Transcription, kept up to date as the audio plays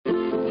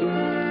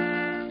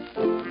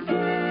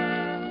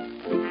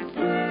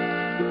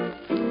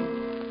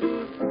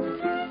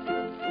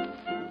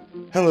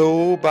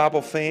Hello,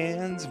 Bobble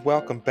fans.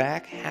 Welcome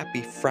back.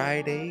 Happy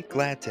Friday.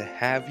 Glad to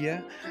have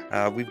you.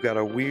 We've got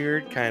a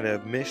weird kind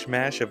of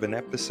mishmash of an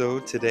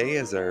episode today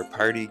as our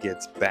party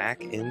gets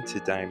back into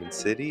Diamond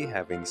City,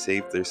 having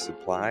saved their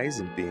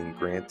supplies and being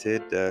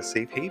granted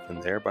safe haven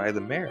there by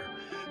the mayor.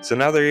 So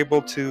now they're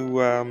able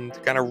to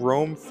kind of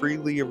roam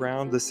freely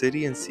around the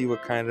city and see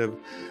what kind of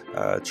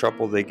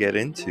trouble they get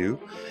into.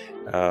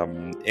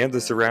 And the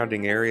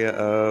surrounding area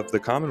of the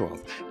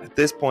Commonwealth. At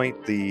this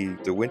point, the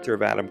Winter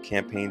of Adam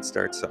campaign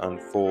starts to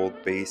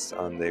unfold based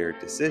on their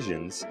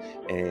decisions,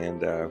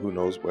 and who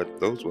knows what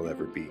those will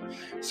ever be.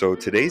 So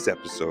today's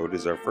episode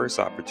is our first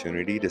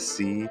opportunity to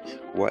see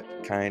what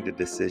kind of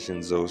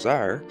decisions those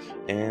are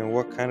and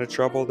what kind of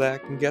trouble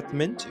that can get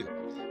them into.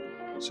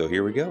 So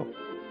here we go.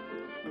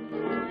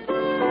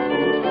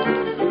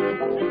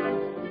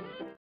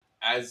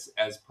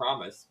 As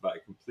promised, by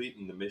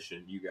completing the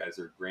mission, you guys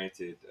are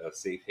granted a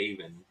safe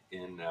haven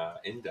in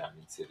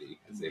Diamond City,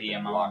 as they've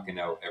been blocking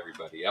out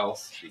everybody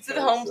else. Is it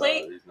the home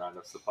plate? There's not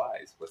enough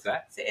supplies. What's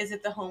that? Is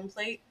it the home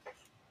plate?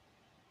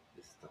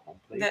 This is the home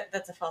plate?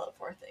 That's a Fallout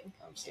 4 thing.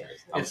 I'm sorry.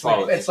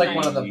 It's like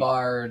one of the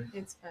barred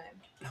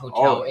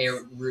hotel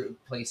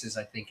places,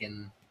 I think,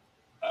 in...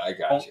 I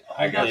got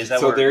you.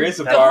 So there is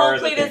a the bar.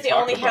 The home plate is the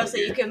only house that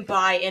you can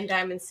buy in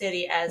Diamond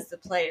City as the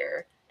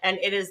player, and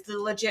it is the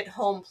legit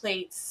home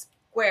plate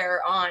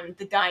square on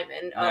the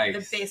diamond of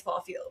the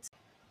baseball field.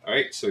 All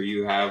right, so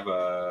you have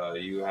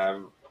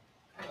the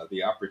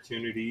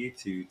opportunity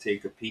to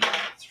take a peek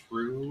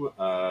through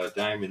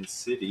Diamond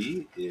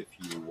City if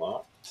you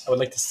want. I would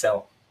like to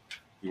sell.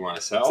 You want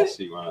to sell?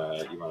 So you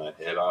want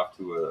to head off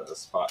to a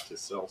spot to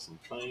sell some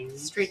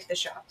things? Straight to the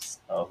shops.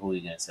 Oh, who are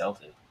you going to sell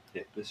to?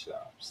 Hit the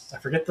shops. I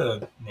forget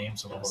the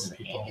names of all the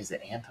people. Is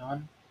it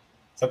Anton?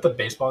 Is that the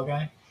baseball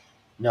guy?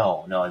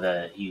 No,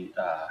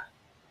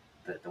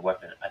 the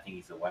weapon. I think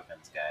he's the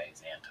weapons guy.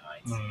 Is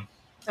Anton?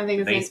 I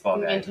think it's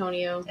baseball guy.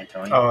 Antonio.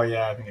 Oh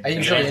yeah, I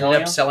usually ended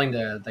up selling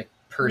to like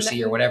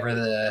Percy or whatever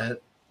the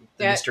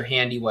Mr.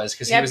 Handy was,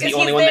 because he was the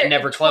only one that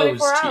never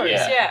closed. Hours.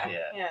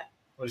 Yeah.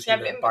 What is he,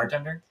 the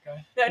bartender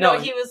guy? No,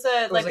 he was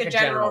like a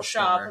general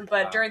shop, store.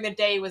 but during the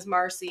day was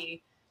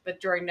Marcy, but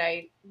during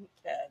night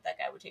that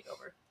guy would take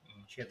over.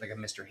 She had like a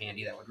Mr.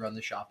 Handy that would run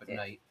the shop at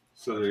night.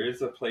 So there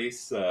is a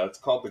place, it's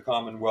called the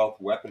Commonwealth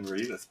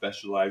Weaponry, that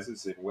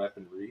specializes in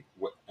weaponry,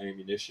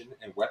 ammunition,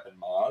 and weapon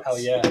mods. Hell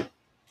yeah.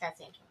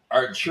 That's Antonio.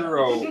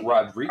 Arturo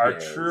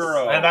Rodriguez.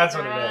 And that's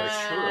what it is.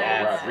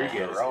 Arturo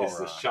Rodriguez is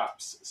the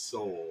shop's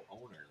sole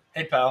owner.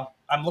 Hey pal,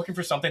 I'm looking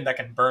for something that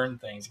can burn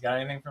things. You got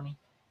anything for me?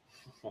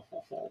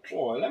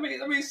 Boy, let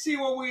me see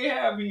what we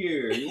have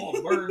here. You want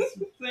to burn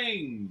some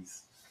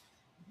things?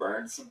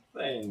 Burn some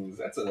things.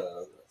 That's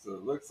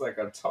looks like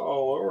a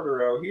tall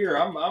order out here.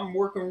 I'm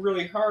working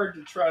really hard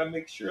to try to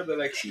make sure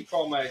that I keep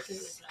all my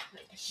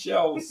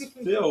shelves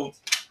filled.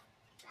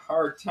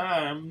 Hard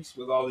times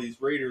with all these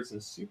raiders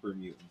and super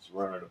mutants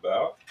running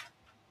about.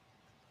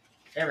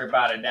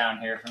 Everybody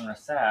down here from the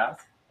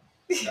south.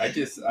 I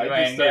just start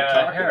talking.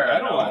 I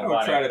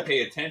don't try to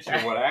pay attention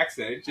to what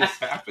accent. It just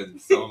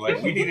happens. So I'm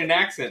like, we need an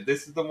accent.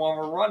 This is the one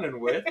we're running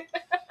with.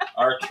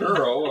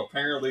 Arturo.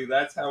 Apparently,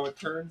 that's how it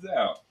turns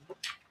out.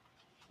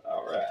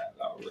 All right.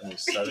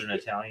 Most Southern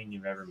Italian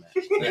you've ever met.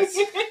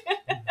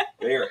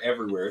 They are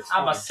everywhere.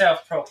 I'm a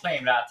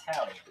self-proclaimed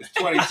Italian. It's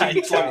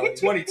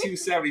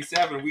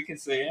 2277. We can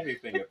say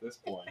anything at this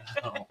point.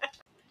 Oh.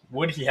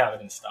 Would he have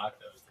it in stock,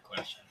 though, is the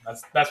question.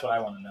 That's what I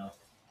want to know,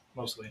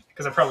 mostly,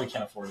 because I probably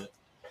can't afford it.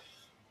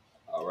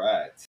 All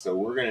right. So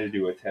we're going to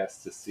do a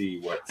test to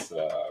see what's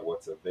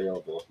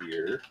available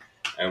here.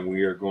 And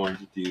we are going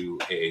to do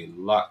a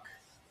luck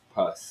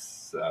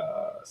plus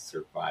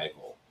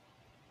survival.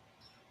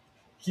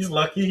 He's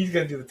lucky. He's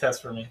going to do the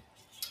test for me.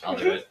 I'll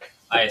do it.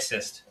 I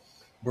assist.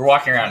 We're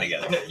walking around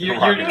together. You're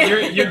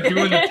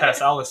doing the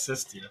test. I'll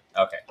assist you.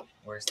 Okay.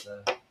 Where's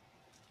the...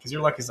 Because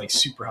your luck is like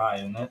super high,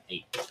 isn't it?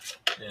 8.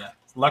 Yeah.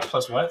 Luck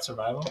plus what?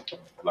 Survival?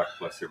 Luck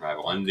plus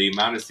survival. And the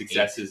amount of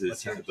successes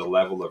is the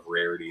level of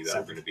rarity that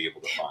I'm going to be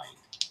able to find.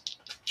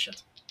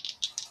 Shit.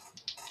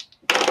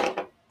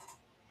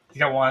 You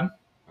got 1.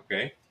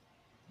 Okay.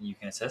 You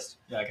can assist?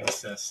 Yeah, I can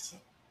assist.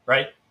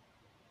 Right?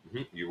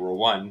 Mm-hmm. You roll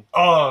 1.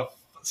 Oh,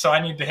 so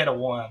I need to hit a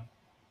 1.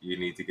 You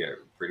need to get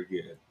pretty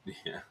good.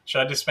 Yeah.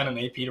 Should I just spend an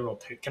AP to roll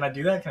 2? Can I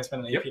do that? Can I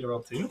spend an AP to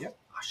roll 2? Yep.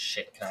 Oh,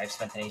 shit. Can I have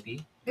spent an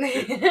AP?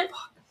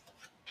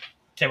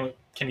 Can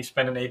you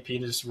spend an AP to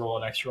just roll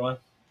an extra 1?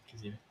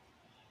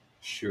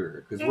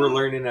 Sure, because we're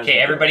learning. Okay,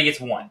 everybody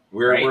gets 1.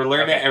 We're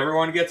learning. Okay.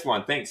 Everyone gets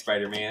 1. Thanks,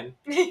 Spider-Man.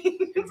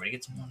 Everybody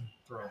gets 1.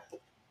 Throw.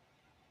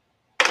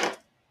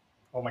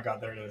 Oh my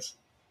god, there it is.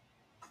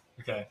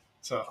 Okay,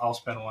 so I'll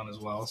spend 1 as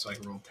well, so I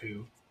can roll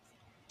 2.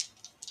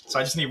 So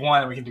I just need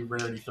 1, and we can do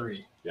rarity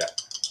 3. Yeah.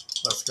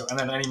 Let's go. And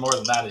then any more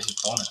than that is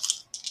just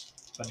bonus.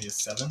 So I need a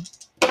 7.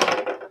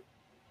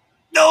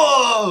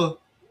 No!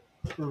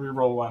 We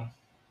roll 1.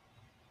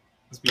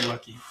 Let's be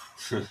lucky.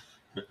 Come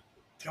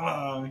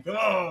on.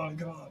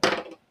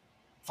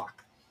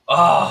 Fuck.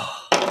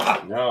 Oh.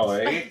 No,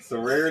 8. So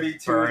rarity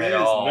 2 it is.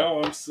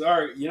 No, I'm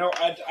sorry.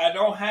 I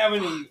don't have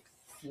any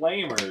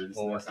flamers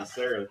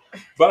necessarily,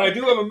 but I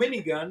do have a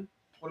minigun.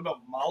 What about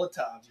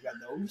Molotovs? You got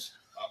those?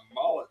 A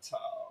Molotov.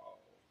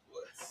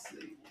 Let's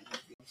see.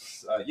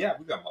 Yeah,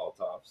 we got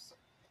Molotovs.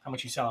 How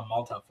much you selling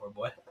Molotov for,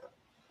 boy?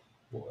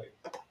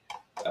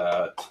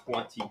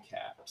 20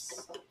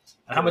 caps.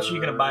 And how much are you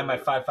going to buy my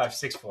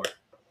 5.56 for?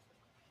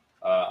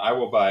 I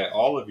will buy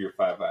all of your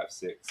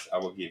 5.56. I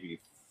will give you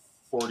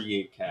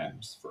 48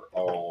 caps for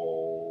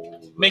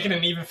all. Make it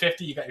an even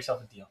 50. You got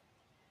yourself a deal.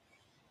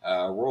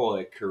 Roll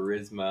a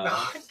charisma.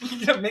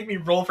 You're going to make me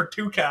roll for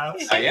 2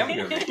 caps. I am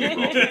going to make you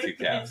roll for 2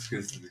 caps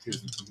because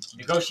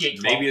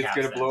Negotiate. maybe it's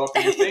going to blow up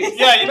in your face.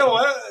 Yeah, you know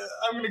what?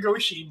 I'm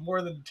negotiating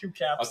more than 2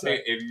 caps. I'll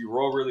say if you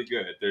roll really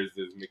good, there's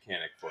this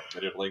mechanic for it,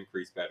 but it'll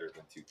increase better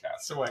than 2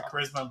 caps. So what?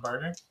 Charisma and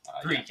barter?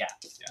 3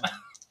 caps. Yeah.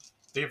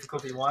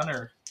 Difficulty 1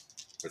 or?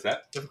 What's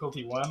that?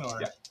 Difficulty 1 or?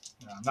 Yeah.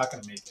 No, I'm not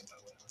going to make it.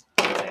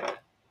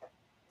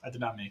 I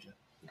did not make it.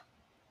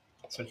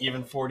 So an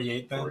even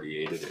 48 then?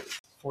 48 it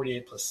is.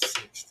 48 plus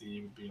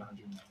 60 would be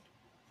 190.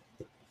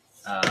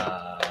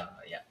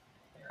 Yeah.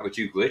 How about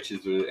you, Glitch?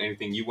 Is there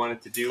anything you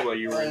wanted to do while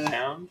you were in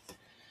town?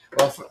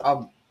 Well,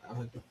 I'm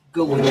gonna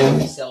go with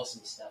and sell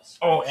some stuff.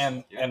 Oh,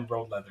 and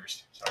road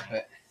leathers.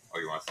 Sorry. Oh,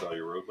 you want to sell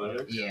your road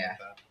leathers? Yeah.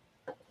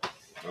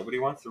 Nobody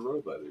wants the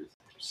road leathers.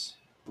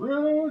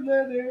 Road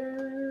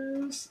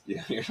leathers.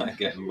 Yeah, you're not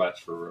getting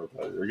much for road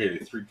leathers. We're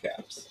getting 3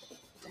 caps.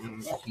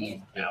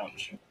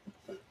 Ouch.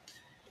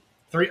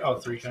 3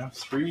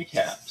 caps. 3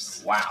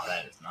 caps. Wow,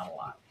 that is not a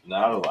lot.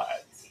 Not a lot.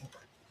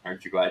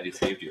 Aren't you glad you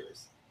saved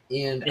yours?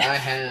 And I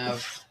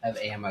have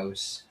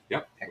ammos.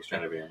 Yep. Extra.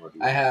 What kind of ammo do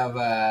you I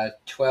have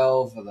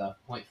 12 of the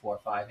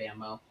 .45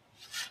 ammo.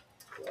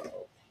 12,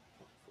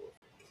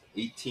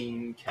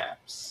 18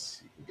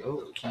 caps.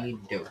 You can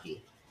get Okie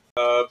dokie.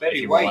 Betty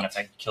If you roll an White,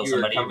 effect, kill you are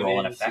somebody, coming roll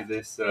an into effect.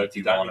 this If to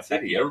you roll an Diamond effect,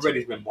 City. you get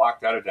Everybody's been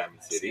blocked out of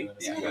Diamond City I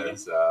see what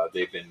because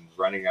they've been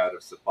running out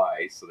of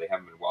supplies, so they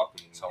haven't been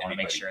welcoming So I want to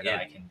make sure that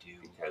I can do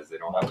because they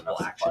don't have enough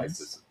multiple supplies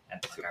actions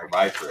and to like I already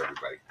provide did for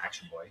everybody.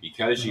 Action boy.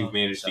 Because you've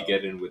managed to So,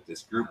 get in with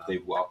this group,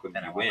 they've welcomed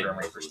then I you want in.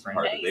 Pyramid This for was sprint.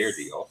 part of their Nice.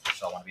 deal.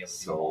 So I want to be able to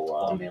do So,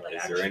 multiple melee is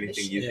actions. there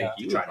anything you think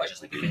you Try would to like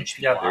just to like do? finish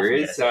people off There and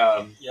is get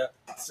it. Yeah.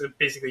 So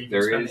basically, you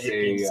There can spend is the AP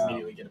and just a,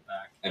 immediately get it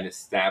back. an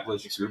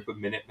established group of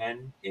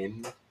Minutemen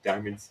in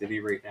Diamond City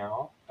right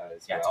now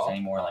as Yeah, if well. there's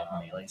any more like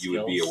melee You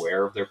would be skills,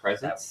 aware of their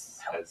presence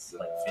that would help, as,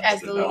 like, As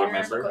as the another leader, of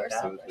member course.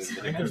 of the I think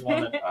Minutemen. there's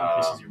one that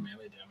increases your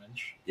melee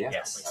damage. Yeah,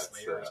 Yes. Like that's,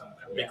 Slayer or something.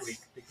 yes. Big league.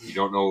 you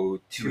don't know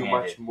too Two-handed,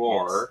 much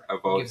more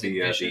about Gives it the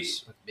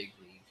vicious with big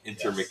league.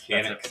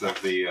 intermechanics Yes,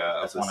 of the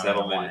that's one I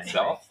settlement want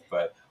itself.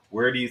 But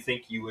where do you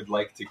think you would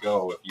like to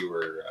go if you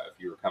were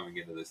coming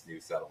into this new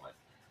settlement?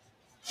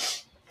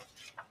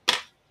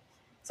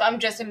 So I'm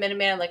just a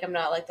Minuteman, like I'm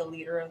not like the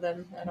leader of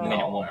them at all.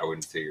 No, I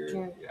wouldn't say you're.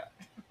 Mm. Yeah.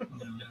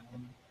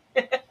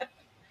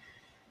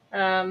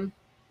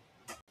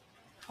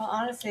 Well,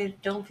 honestly, I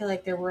don't feel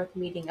like they're worth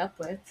meeting up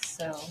with,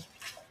 so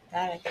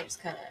that I think is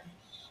kind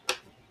of,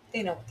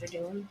 they know what they're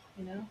doing,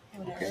 you know,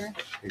 whatever. Okay.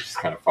 You just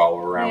kind of follow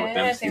around with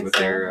Yeah, I them, see think what so.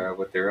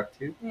 they're up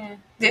to. Yeah.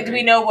 Do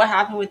we know what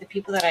happened with the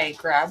people that I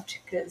grabbed?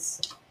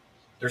 Because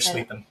They're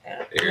sleeping.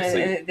 They're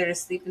asleep. they're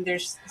sleeping. They're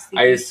sleeping.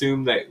 I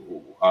assume that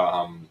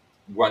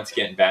once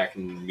getting back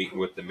and meeting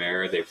with the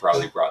mayor, they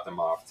probably brought them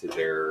off to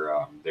their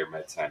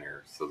med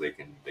center so they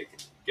can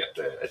get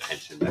the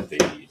attention that they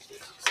need.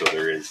 So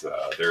there is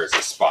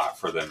a spot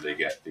for them to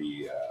get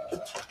the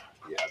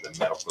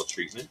medical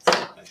treatment.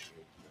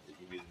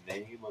 Give me the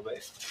name of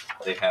it.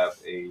 They have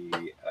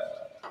the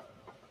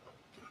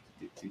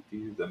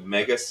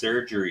Mega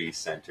Surgery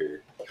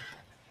Center.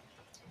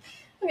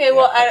 Okay,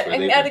 well, that's where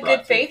they've out been of good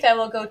brought faith, I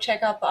will go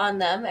check up on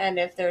them, and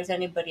if there's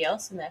anybody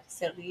else in that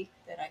facility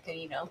that I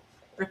can,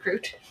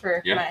 recruit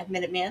for my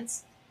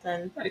Minutemans,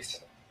 then Nice.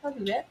 I'll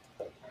do that.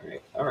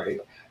 All right.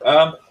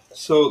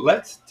 So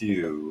let's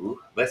do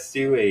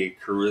a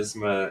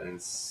charisma and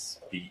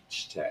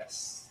speech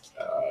test.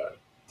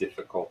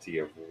 Difficulty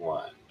of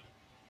 1.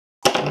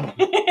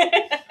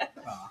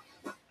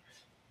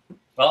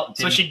 Well,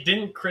 So she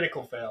didn't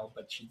critical fail,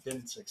 but she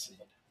didn't succeed.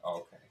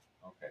 Okay.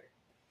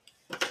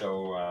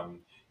 So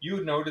you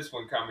would notice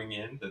when coming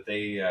in that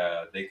they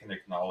can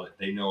acknowledge,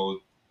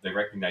 they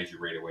recognize you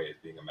right away as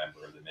being a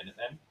member of the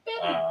Minutemen.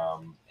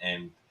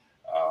 And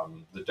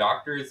the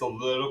doctor is a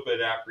little bit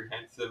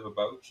apprehensive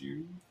about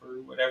you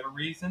for whatever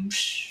reason.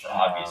 for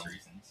obvious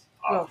reasons.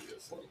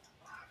 Obviously.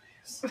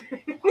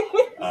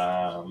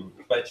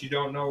 But you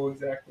don't know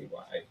exactly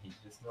why. You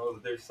just know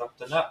that there's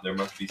something up. There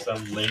must be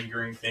some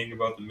lingering thing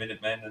about the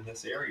Minutemen in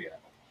this area.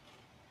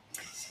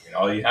 And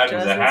all you had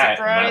was a Doesn't hat,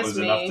 and that surprise was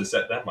me. enough to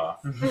set them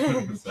off.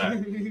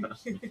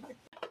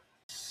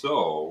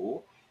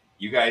 So,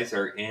 you guys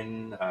are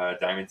in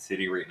Diamond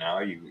City right now.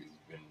 You've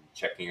been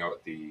checking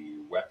out the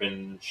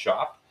weapon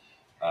shop.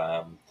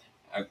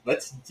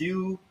 Let's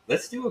do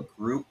a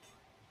group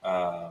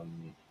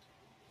charisma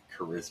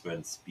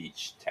and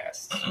speech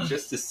test,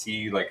 just to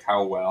see like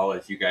how well,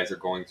 as you guys are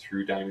going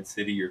through Diamond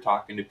City, you're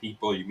talking to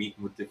people, you're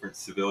meeting with different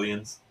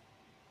civilians.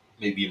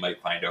 Maybe you might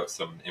find out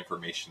some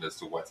information as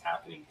to what's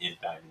happening in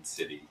Diamond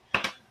City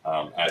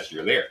as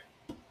you're there.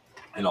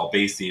 and I'll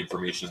base the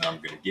information that I'm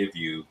going to give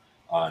you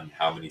on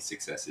how many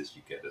successes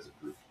you get as a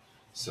group.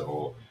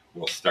 So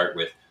we'll start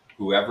with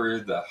whoever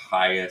the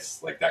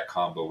highest, like that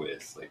combo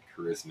is, like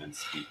charisma and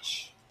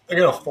speech. I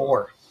got a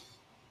 4.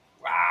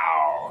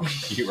 Wow.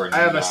 You are I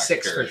have a not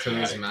 6 for charismatic.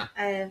 charisma.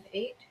 I have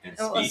 8. And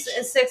Oh, speech?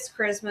 a 6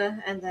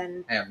 charisma, and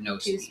then I have no 2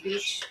 speech.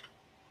 speech.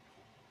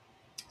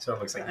 So it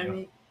looks like I you.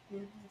 mean, yeah,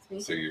 that's me.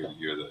 So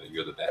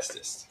you're the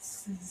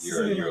bestest.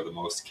 You're the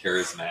most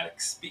charismatic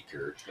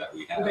speaker that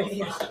we have. Right.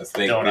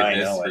 Thank Don't I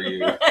goodness know for it.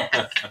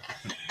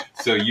 you.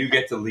 So you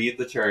get to lead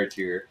the charge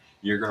here.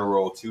 You're going to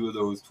roll 2 of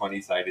those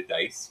 20-sided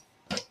dice,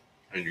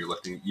 and you're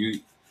looking.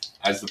 You,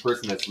 as the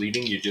person that's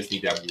leading, you just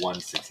need to have 1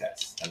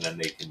 success, and then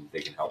they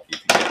can help you.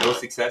 If you get those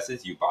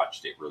successes, you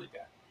botched it really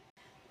bad.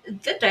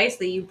 The dice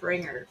that you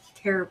bring are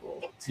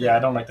terrible. Yeah, I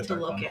don't like the to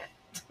dark look one. at.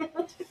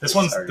 This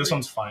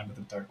one's fine with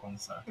the dark one.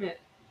 So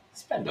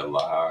Spend a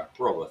lot,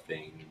 roll a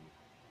thing.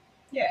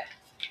 Yeah.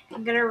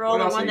 I'm gonna roll What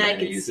the else one are you that I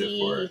gonna can use it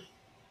see.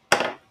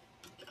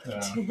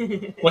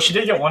 well, she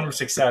did get 1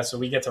 success, so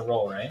we get to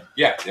roll, right?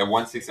 Yeah,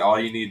 1 success. All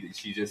you need,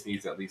 she just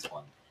needs at least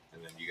 1,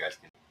 and then you guys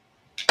can.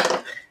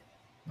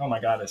 Oh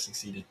my god, I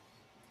succeeded.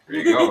 There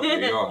you go.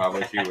 There you go. How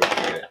about you? What did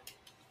you get?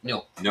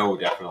 No. No,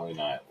 definitely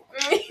not.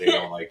 They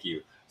don't like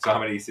you. So how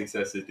many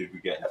successes did we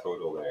get in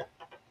total there?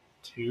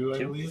 2, I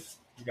believe.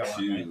 You got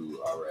 1, right?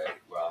 2. All right.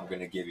 Well, I'm going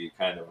to give you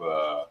kind of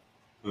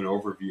an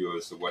overview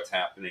as to what's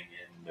happening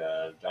in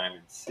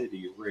Diamond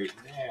City right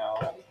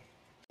now.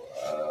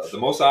 The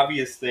most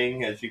obvious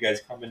thing as you guys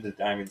come into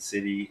Diamond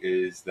City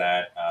is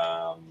that,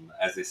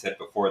 as I said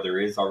before, there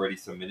is already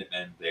some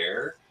Minutemen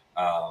there.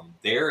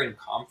 They're in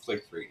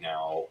conflict right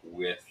now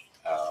with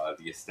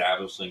the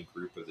establishing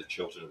group of the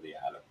Children of the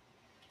Atom.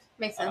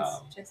 Makes sense.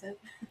 Checks out.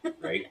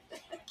 Right?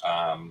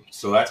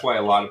 So that's why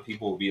a lot of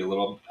people will be a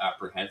little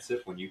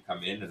apprehensive when you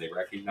come in and they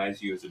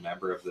recognize you as a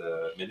member of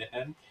the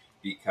Minutemen,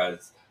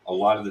 because a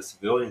lot of the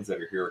civilians that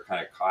are here are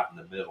kind of caught in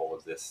the middle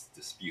of this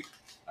dispute.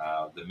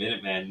 The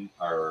Minutemen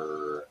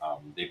are,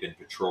 they've been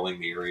patrolling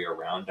the area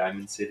around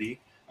Diamond City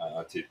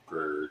to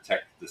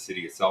protect the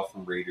city itself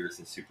from raiders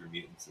and super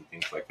mutants and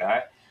things like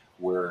that,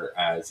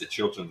 whereas the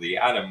Children of the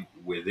Atom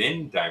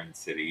within Diamond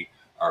City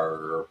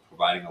are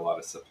providing a lot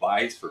of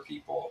supplies for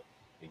people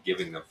and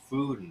giving them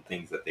food and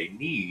things that they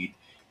need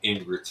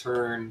in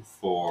return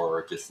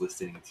for just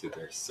listening to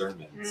their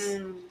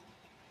sermons.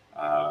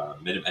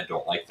 Minutemen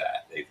don't like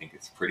that. They think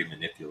it's pretty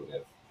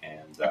manipulative,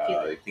 and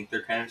they think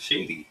they're kind of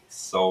shady.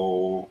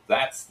 So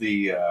that's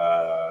the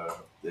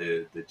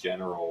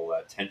general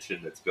tension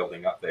that's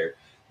building up there.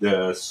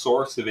 The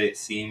source of it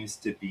seems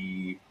to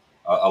be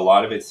a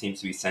lot of it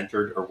seems to be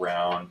centered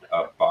around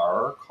a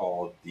bar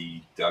called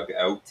the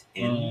Dugout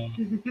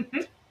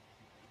Inn.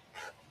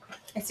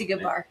 It's a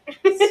good bar.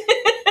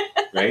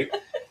 Right?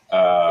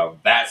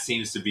 That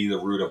seems to be the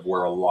root of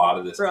where a lot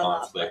of this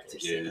conflict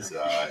is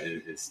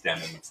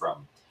stemming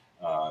from.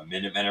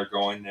 Minutemen are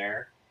going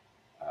there.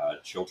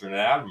 Children of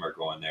Atom are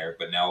going there.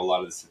 But now a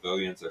lot of the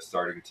civilians are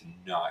starting to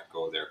not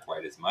go there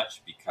quite as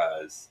much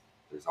because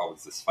there's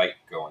always this fight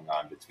going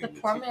on between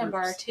the poor two man groups.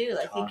 bar too.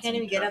 Like you can't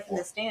even get up in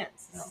the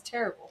stands. This is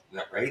terrible. Is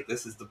that right?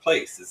 This is the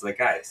place. It's like,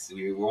 guys,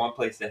 we want a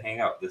place to hang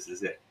out. This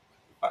is it.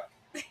 Fuck.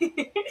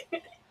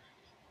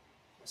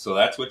 So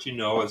that's what you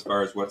know as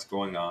far as what's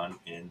going on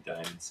in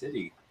Diamond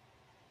City.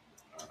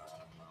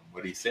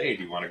 What do you say?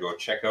 Do you want to go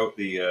check out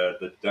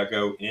the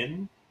Dugout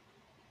Inn?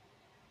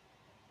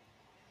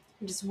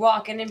 Just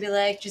walk in and be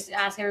like, just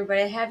ask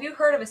everybody, have you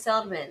heard of a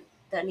settlement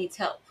that needs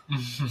help?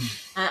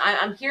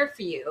 I'm here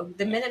for you.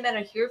 The Minutemen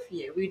are here for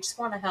you. We just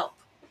want to help.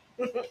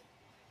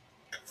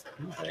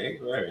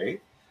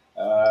 Right.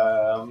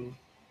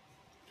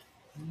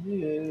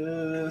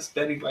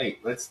 Steady bite.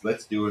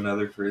 Let's do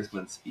another charisma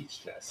and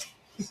speech test.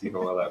 See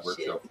how well that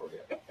works out for you.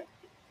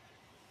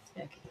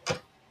 Okay.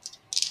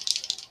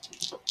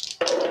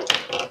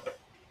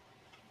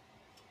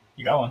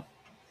 You got 1.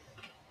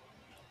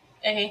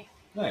 Okay.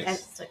 Nice. I'm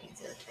still looking at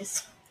the other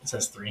place. It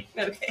says 3.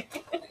 Okay.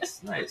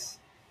 Nice.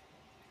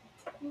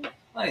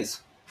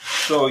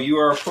 So you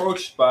are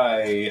approached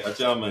by a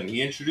gentleman.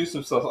 He introduced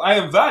himself. I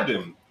am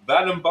Vadim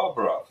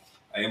Bobrov.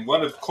 I am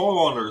one of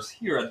co-owners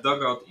here at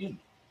Dugout Inn.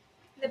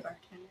 The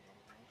bartender.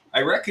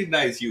 I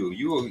recognize you.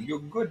 You're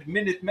good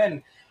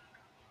Minutemen.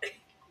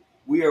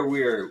 We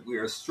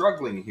are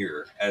struggling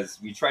here as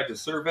we try to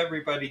serve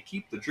everybody,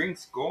 keep the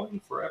drinks going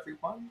for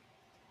everyone.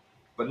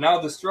 But now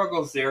the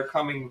struggles, they are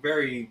coming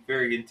very,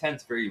 very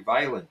intense, very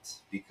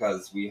violent,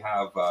 because we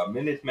have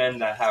Minutemen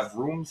that have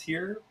rooms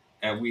here,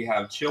 and we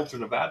have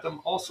Children of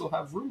Atom also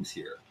have rooms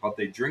here, but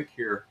they drink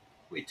here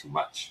way too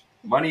much.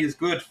 Money is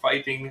good,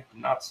 fighting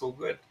not so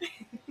good.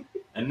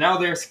 And now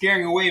they're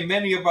scaring away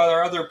many of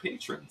our other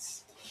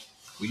patrons.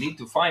 We need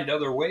to find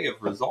other way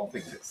of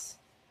resolving this.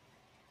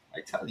 I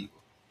tell you,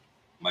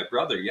 my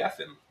brother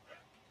Yefim,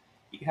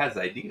 he has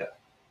idea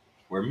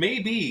where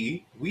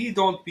maybe we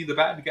don't be the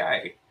bad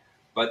guy,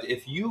 but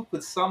if you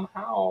could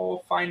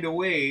somehow find a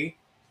way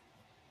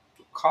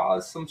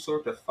cause some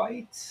sort of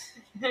fight.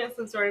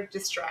 Some sort of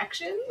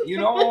distraction. You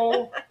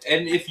know,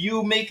 and if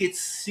you make it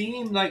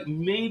seem like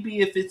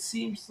maybe if it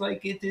seems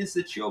like it is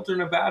the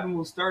children of Adam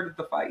who started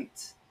the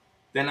fight,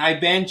 then I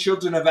ban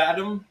children of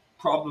Adam,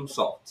 problem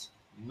solved.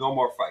 No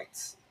more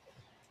fights.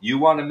 You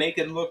want to make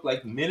it look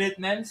like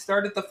Minutemen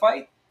started the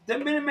fight?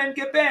 Then Minutemen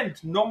get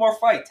banned. No more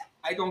fight.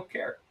 I don't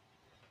care.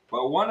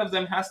 But one of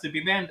them has to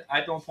be banned.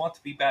 I don't want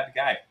to be bad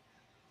guy.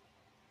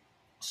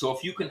 So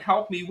if you can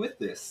help me with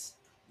this,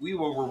 we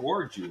will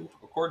reward you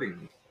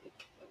accordingly.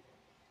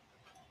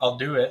 I'll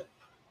do it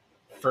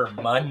for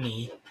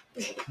money.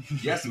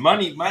 Yes,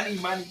 money.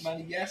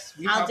 Yes,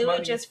 I'll do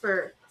money. it just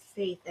for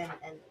faith and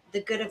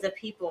the good of the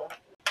people.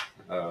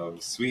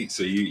 Sweet.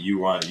 So you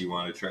want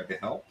to try to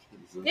help?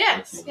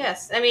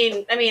 Yes. I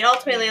mean,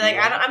 ultimately, like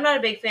I'm not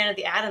a big fan of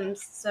the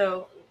Adams,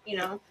 so you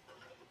know.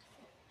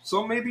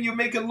 So maybe you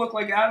make it look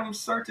like Adam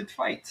started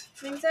fight.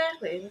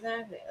 Exactly.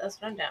 That's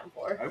what I'm down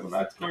for. I'm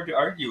not going to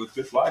argue with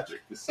this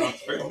logic. This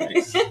sounds very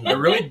nice. I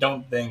really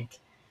don't think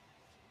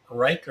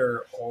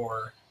Ryker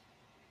or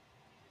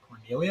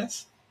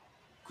Quintilius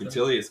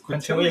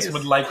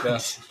would like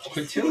this.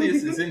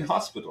 Quintilius is in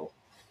hospital.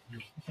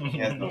 He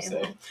has no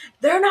say.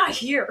 They're not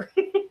here.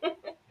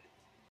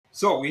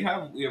 So we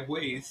have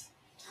ways.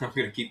 I'm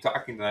going to keep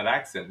talking to that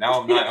accent.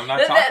 Now I'm not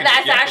talking.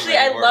 That's actually,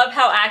 I love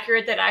how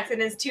accurate that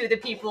accent is to the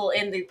people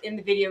in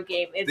the video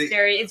game. It's they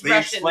Russian. They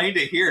explained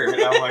it here,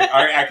 and I'm like,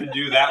 all right, I can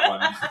do that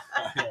one. I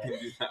can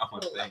do that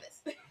one.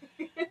 Thanks.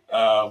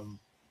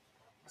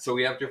 So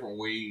we have different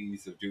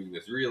ways of doing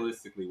this.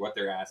 Realistically, what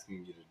they're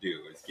asking you to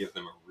do is give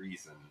them a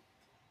reason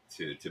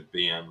to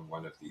ban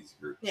one of these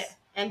groups. Yeah,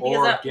 and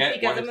or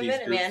because I'm a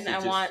Minuteman, I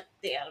want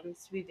the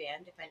Adams to be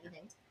banned, if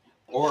anything.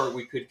 Or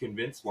we could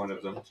convince one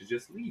of them to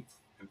just leave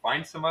and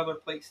find some other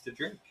place to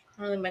drink.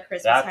 Only my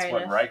Christmas That's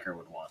what Ryker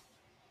would want,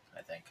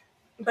 I think.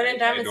 But in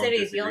Diamond I City,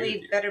 don't the only disagree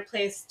with you. better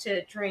place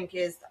to drink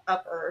is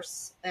up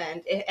Earth,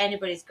 and if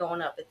anybody's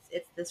going up,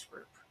 it's this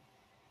group.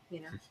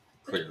 You know.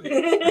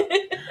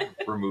 Clearly,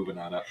 we're moving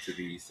on up to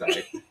the east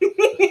side.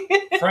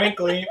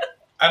 Frankly,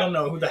 I don't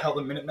know who the hell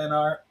the Minutemen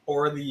are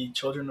or the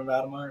children of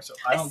Adam are, so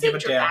I don't give a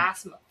saved your damn.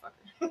 ass,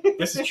 motherfucker.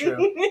 This is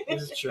true.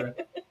 This is true.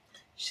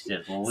 She'd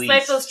at Snipe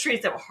least those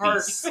trees that were be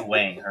hard.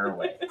 swaying her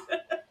way.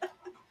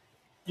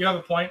 You have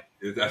a point.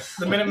 The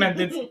Minutemen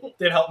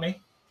did help me.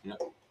 Yeah.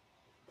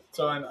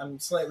 So I'm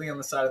slightly on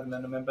the side of the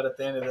Minutemen, but at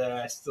the end of the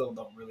day, I still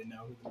don't really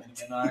know who the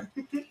Minutemen are.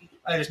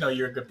 I just know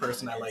you're a good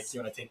person. I like you,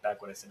 and I take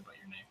back what I said about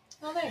your name.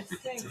 Oh, thanks.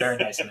 It's a very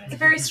nice name. It's a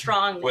very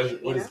strong.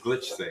 What name, does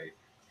Glitch say?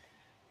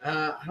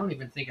 I don't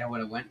even think I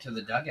would have went to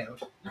the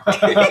dugout.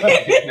 Not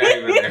even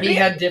there. He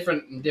had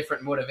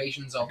different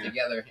motivations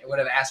altogether. It would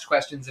have asked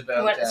questions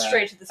about Went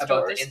straight to the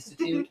about stores. the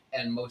institute,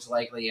 and most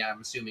likely,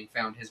 I'm assuming,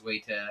 found his way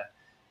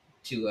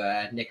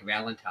to Nick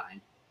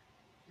Valentine.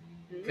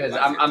 Because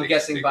I'm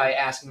guessing by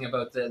asking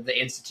about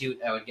the institute,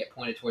 I would get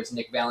pointed towards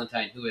Nick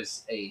Valentine, who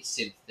is a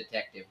synth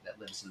detective that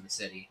lives in the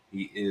city.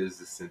 He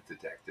is a synth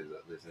detective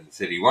that lives in the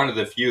city. One of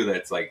the few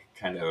that's like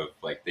kind of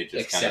like they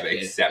just kind of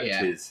accept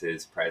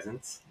his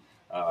presence.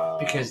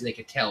 Because they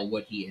could tell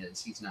what he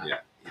is. He's not he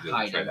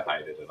doesn't try to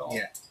hide it at all.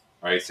 Yeah.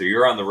 All right, so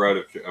you're on the road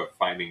of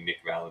finding Nick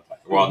Valentine.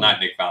 Well, not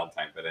Nick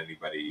Valentine, but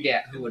anybody.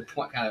 Yeah, who would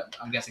point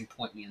I'm guessing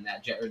point me in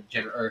that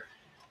or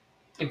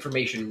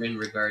information in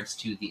regards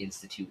to the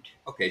institute.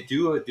 Okay,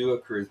 do a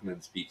charisma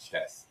and speech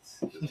test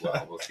as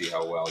well. We'll see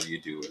how well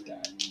you do with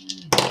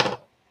that.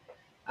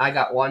 I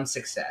got one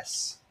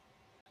success.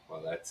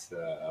 Well, that's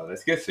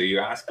good. So you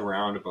ask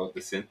around about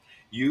the synth.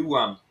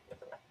 You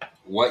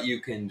what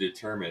you can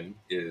determine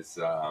is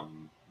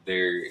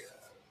the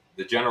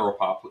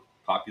general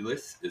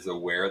populace is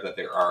aware that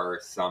there are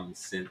some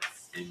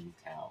synths in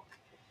town.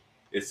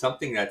 It's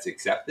something that's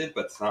accepted,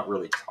 but it's not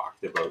really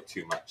talked about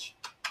too much.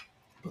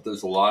 But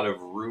there's a lot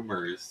of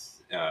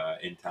rumors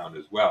in town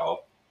as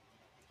well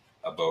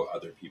about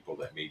other people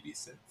that may be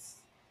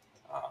synths.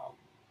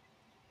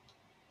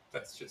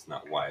 That's just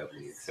not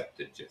widely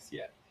accepted just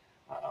yet.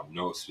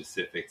 No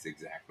specifics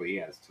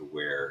exactly as to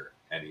where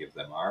any of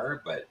them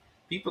are, but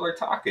people are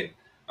talking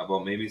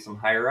about maybe some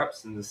higher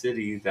ups in the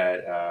city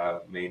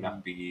that may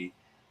not be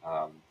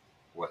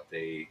what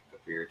they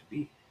appear to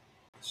be.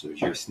 So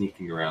as you're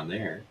sneaking around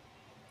there,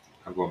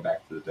 I'm going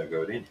back to the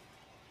dugout inn.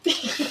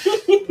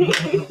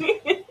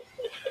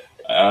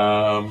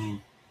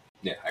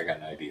 Yeah, I got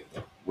an idea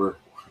though.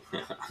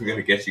 I'm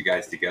gonna get you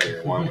guys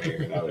together in one way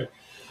or another.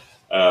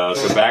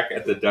 So back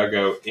at the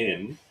dugout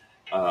inn,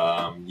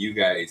 you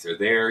guys are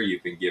there.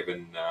 You've been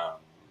given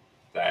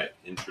that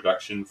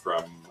introduction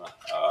from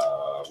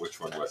which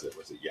one was it?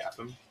 Was it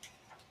Yapham?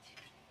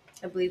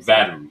 I believe so.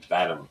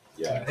 Vadim.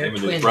 Yeah, They're him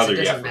and twins, his brother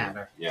it doesn't Yapham.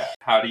 matter. Yeah.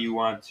 How do you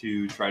want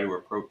to try to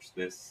approach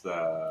this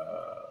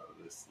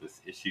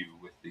this issue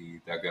with the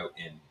dugout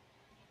inn?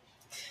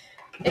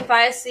 If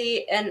I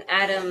see an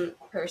Adam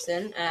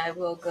person, I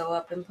will go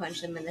up and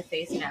punch them in the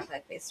face and act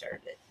like they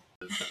started it.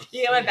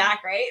 You got my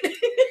back, right?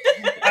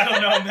 I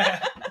don't know,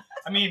 man.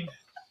 I mean,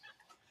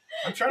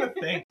 I'm trying to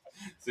think.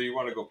 So you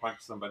want to go punch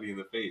somebody in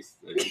the face?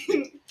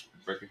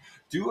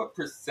 Do a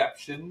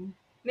perception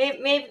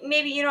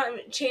maybe you know,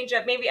 change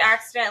up. Maybe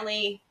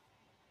accidentally,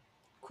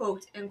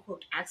 quote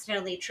unquote,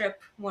 accidentally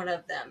trip one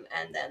of them,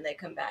 and then they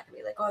come back and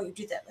be like, "Oh, you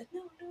did that!" Like,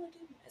 no, I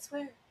didn't. I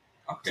swear.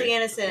 Okay. To the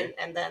innocent,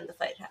 and then the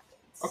fight happens.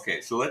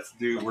 Okay, so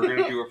we're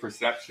gonna do a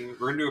perception.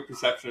 We're gonna do a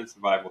perception and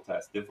survival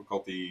test.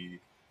 Difficulty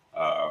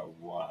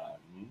 1.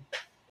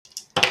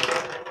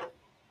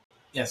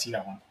 Yes, you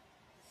got one.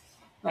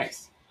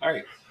 Nice. All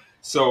right.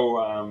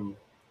 So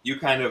you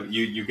kind of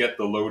you get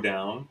the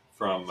lowdown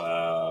from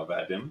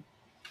Vadim,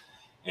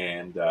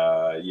 and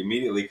you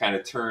immediately kind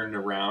of turn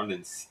around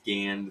and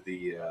scan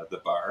the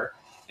bar,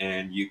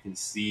 and you can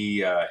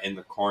see in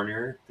the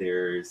corner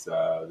there's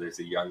a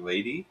young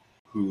lady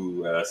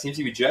who seems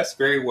to be dressed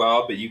very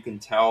well, but you can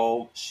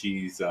tell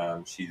she's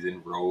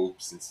in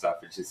robes and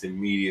stuff. It's just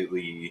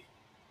immediately,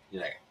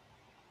 you're like,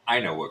 I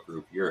know what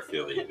group you're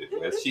affiliated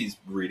with. She's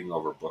reading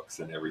over books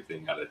and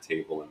everything at a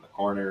table in the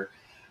corner.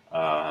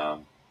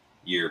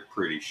 You're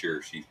pretty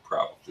sure she's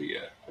probably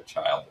a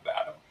child of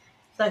Adam.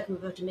 I feel like we're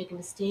about to make a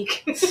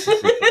mistake.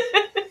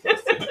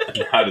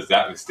 How does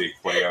that mistake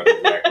play out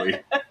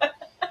exactly?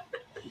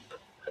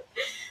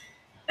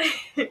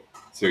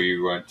 So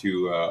you want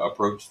to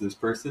approach this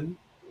person?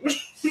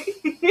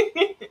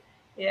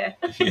 Yeah.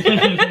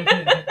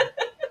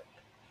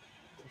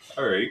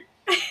 All right.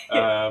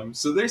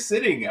 So they're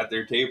sitting at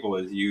their table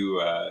as you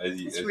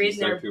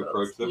start to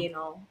approach them. You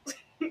know.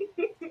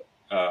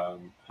 How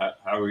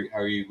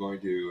are you going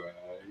to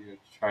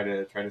try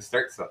to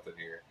start something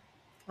here?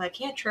 Well, I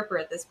can't trip her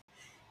at this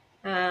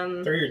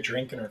Throw your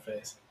drink in her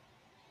face.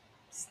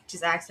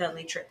 Just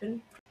accidentally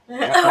tripping.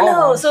 Yeah. Oh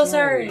no, I'm so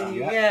sorry. sorry.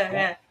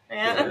 Yeah.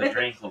 The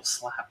drink will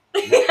slap.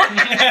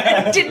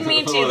 Didn't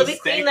mean to. Let me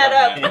clean that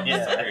up.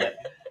 Sorry.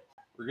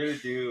 We're gonna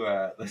do.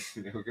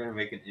 We're gonna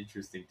make an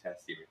interesting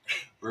test here.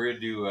 We're gonna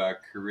do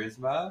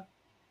charisma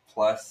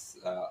plus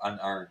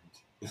unarmed.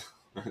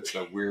 It's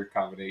a weird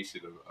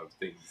combination of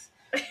things.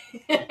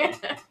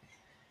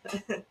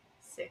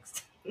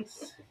 6.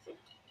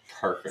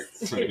 Perfect.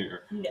 So you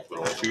Nothing.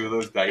 roll 2 of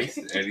those dice.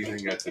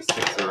 Anything that's a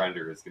 6 or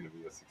under is going to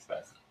be a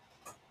success.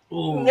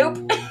 Ooh. Nope.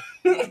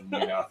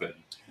 Nothing.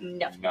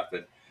 Nothing.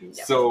 Nothing.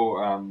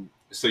 Nope.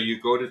 So you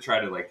go to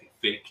try to like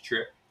fake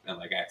trip and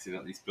like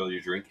accidentally spill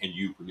your drink, and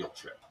you real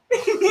trip.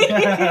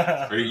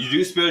 Or you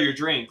do spill your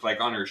drink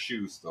like on her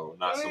shoes though,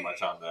 not so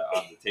much on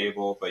the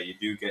table, but you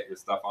do get your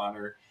stuff on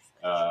her.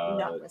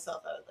 Knock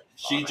myself out. Like,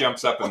 She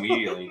jumps up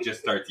immediately and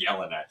just starts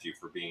yelling at you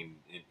for being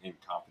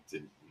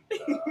incompetent.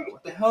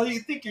 What the hell do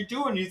you think you're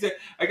doing? You say,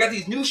 I got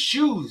these new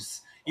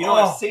shoes. You know,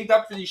 I saved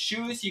up for these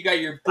shoes. You got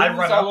your boots I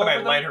run all up and I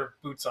over light them. her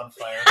boots on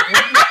fire.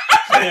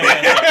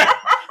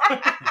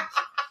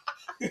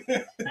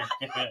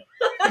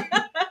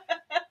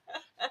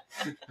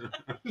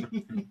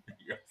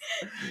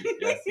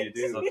 Yes, you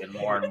do. It's looking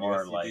more and more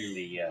Yes, you like do.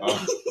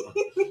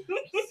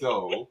 the.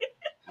 So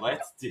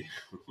let's do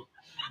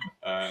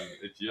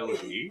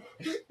agility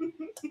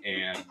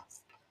and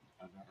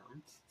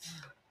unarmed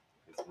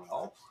as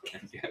well.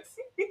 And yes.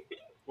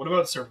 What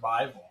about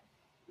survival?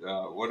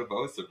 What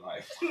about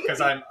survival?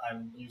 Because I'm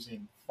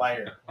using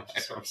fire.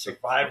 So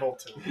survival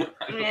to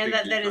And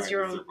that is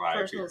your own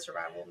personal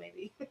survival,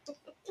 maybe.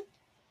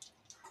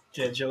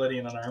 get agility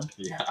and unarmed.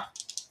 Yeah.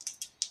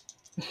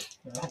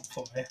 Oh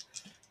boy.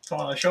 Come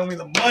on, show me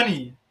the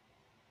money.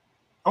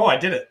 Oh, I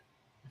did it.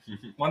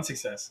 1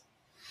 success.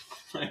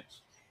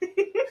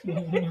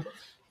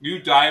 You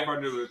dive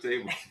under the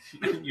table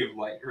and you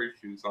light her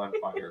shoes on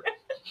fire.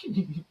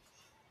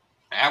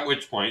 At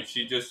which point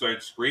she just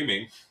starts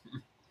screaming,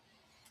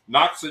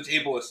 knocks the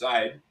table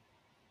aside,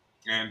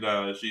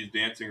 and she's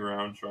dancing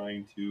around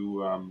trying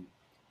to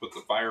put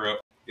the fire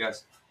out.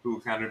 Yes, who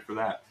accounted for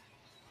that?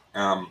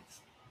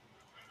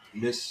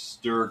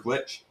 Mr.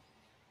 Glitch,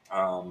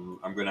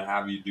 I'm going to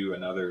have you do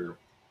another,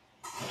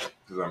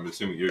 because I'm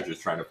assuming you're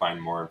just trying to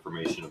find more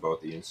information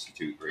about the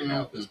Institute right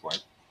now at this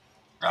point.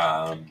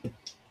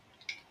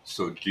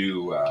 So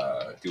do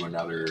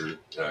another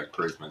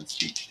charisma and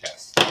speech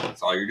test.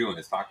 That's all you're doing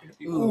is talking to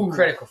people. Ooh,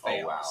 critical Oh,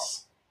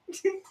 fails.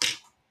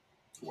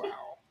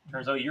 wow.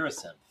 Turns out you're a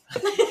synth.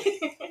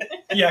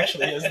 He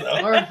actually is, though.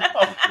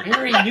 I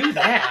already knew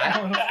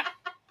that.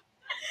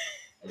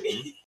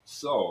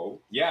 So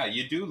yeah,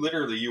 you do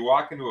literally. You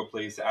walk into a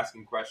place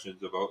asking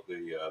questions about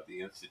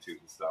the institute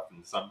and stuff,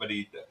 and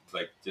somebody that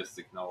like just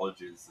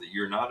acknowledges that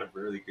you're not a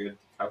very good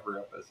cover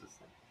up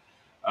assistant.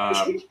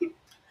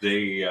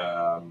 They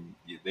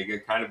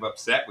get kind of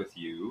upset with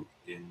you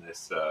in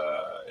this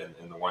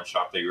in the one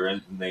shop that you're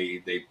in, and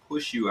they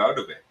push you out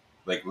of it,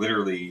 like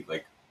literally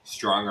like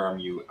strong arm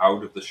you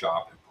out of the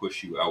shop and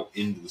push you out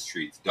into the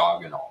streets,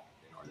 dog and all.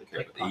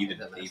 But they even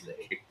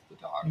kicked the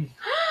dog.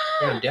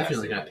 I'm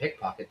definitely going to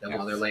pickpicket them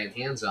while they're laying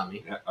hands on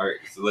me. Yeah, all right,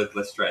 so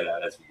let's try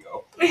that as we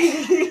go.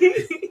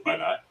 Why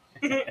not?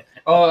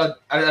 Oh,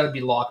 that would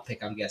be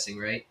lockpick, I'm guessing,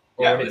 right?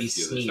 Or Yeah, would it be let's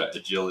do sneak? this,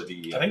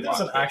 agility. I think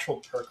there's an lockpick. actual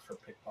perk for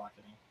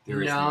pickpocketing.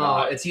 There is No,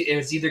 not. it's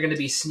either going to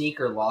be sneak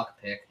or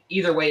lockpick.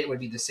 Either way, it would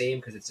be the same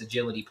because it's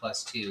agility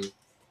 +2. Do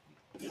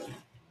that.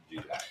 I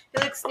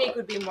feel like sneak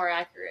would be more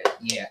accurate.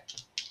 Yeah.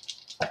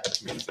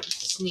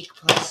 Sneak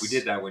plus. We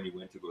did that when you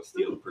went to go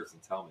steal the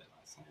person's helmet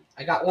last time.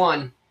 I got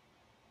 1.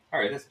 All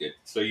right, that's good.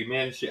 So you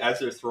managed to, as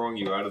they're throwing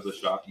you out of the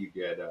shop, you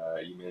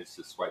managed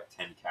to swipe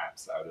 10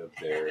 caps out of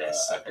their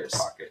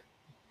pocket.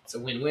 It's a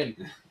win-win.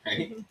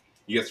 Right?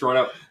 You get thrown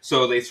out.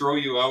 So they throw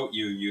you out.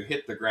 You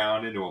hit the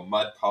ground into a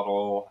mud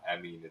puddle. I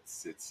mean,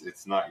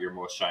 it's not your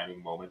most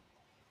shining moment.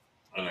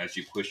 And as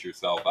you push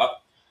yourself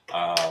up,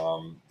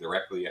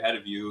 directly ahead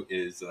of you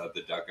is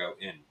the dugout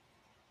inn.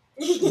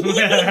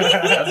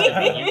 That's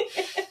convenient.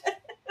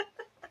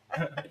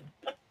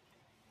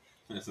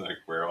 It's like,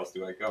 where else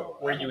do I go?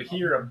 Where you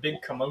hear a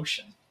big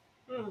commotion.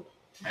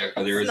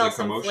 There is Smell a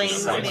some commotion.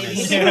 flames, Somewhere.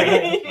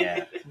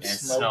 Yeah. And it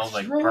Smoke. smells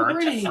like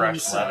burnt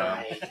fresh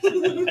leather.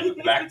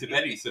 Back to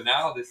Betty. So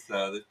now this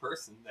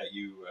person that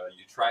you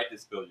tried to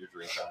spill your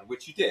drink on,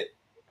 which you did,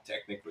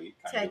 technically,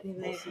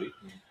 mostly,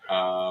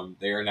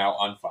 they are now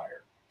on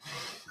fire.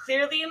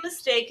 Clearly a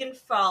mistake in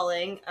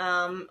falling.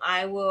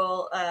 I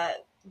will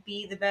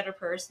be the better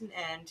person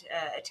and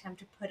attempt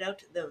to put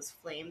out those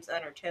flames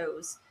on her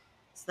toes,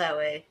 so that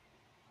way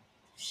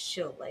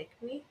she'll like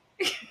me.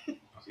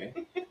 Okay.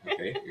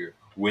 You're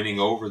winning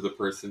over the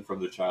person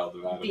from the child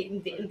of Adam.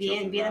 Being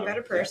a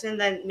better person,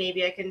 then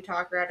maybe I can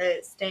talk her out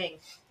of staying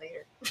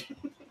later.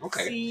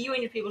 Okay. See, you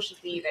and your people should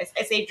leave. I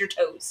saved your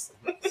toes.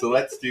 So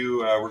let's do.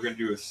 We're going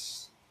to do a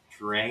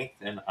strength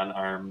and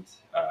unarmed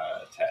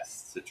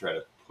test to try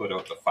to put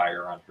out the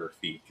fire on her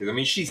feet. Because I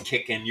mean, she's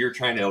kicking. You're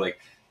trying to like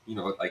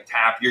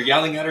tap. You're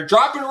yelling at her,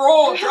 drop and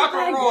roll, drop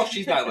and roll.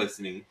 She's not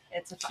listening.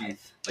 It's a 5.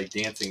 She's like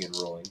dancing and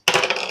rolling.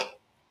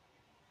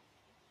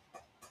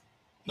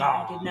 No,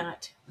 I did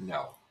not.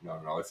 No,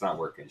 it's not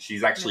working.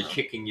 She's actually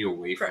kicking you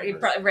away from You her.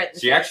 probably read the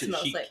She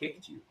like.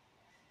 kicked you.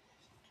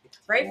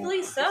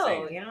 Rightfully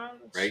so, Right? Yeah.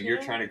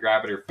 You're trying to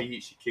grab at her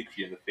feet. She kicked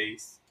you in the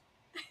face.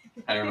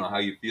 I don't know how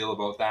you feel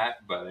about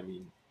that, but I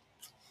mean,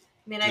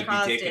 I could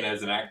caused be taken it.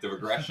 as an act of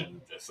aggression.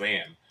 Just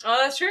saying. Oh,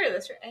 that's true.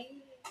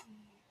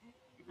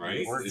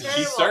 Right? It's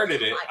She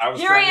started it. I was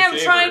Here I am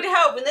trying to to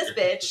help in this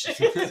bitch. She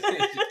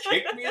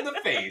kicked me in the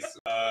face.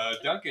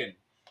 Duncan,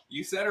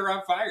 you set her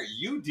on fire.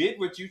 You did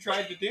what you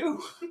tried to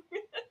do.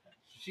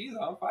 She's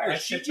on fire. I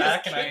She sit just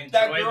back and I kicked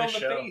that enjoy girl the in the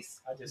show. face.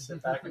 I just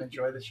sit back and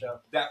enjoy the show.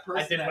 That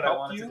person I did that what I helped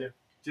wanted you to do.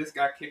 just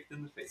got kicked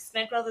in the face.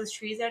 Smack all those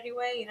trees out of your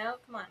way,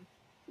 Come on.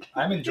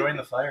 I'm enjoying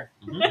the fire.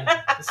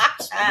 Mhm. This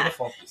is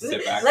beautiful.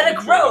 Sit back Let and it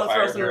enjoy grow, the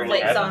fire throw some burning.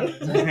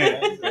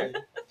 flakes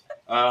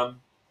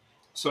on.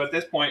 So at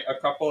this point, a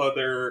couple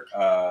other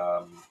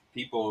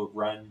people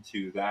run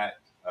to that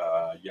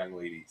young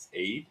lady's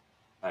aid.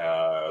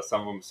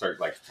 Some of them start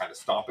kind of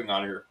stomping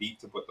on her feet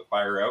to put the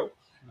fire out.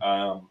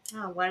 Oh,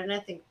 why didn't I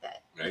think of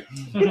that? Right?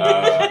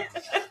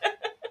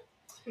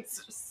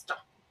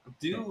 Stop.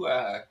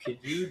 Could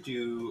you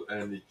do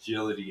an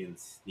agility and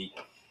sneak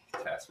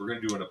test? We're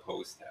going to do an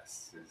opposed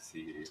test to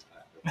see.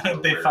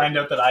 They find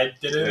out that I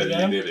did it Yeah,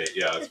 again. you did it.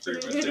 Yeah, that's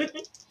pretty much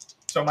it.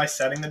 So am I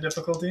setting the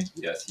difficulty?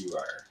 Yes, you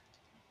are.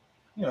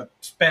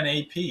 Spend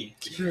AP.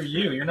 Screw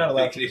you. You're not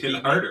allowed Make to it beat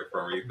even me. harder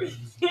for me. But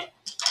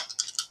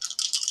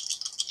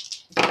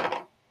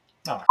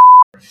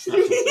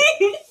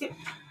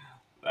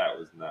that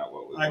was not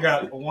what we I wanted.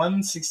 got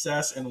 1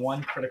 success and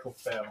 1 critical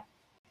fail.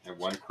 And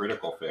 1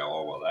 critical fail.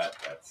 Oh, well,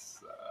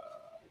 that's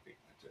I think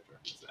that's it.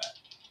 Is that.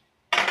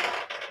 I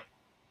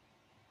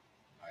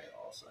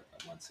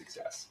got 1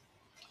 success.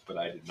 But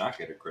I did not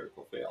get a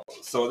critical fail.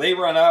 So they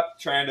run up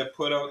trying to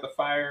put out the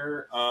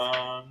fire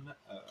on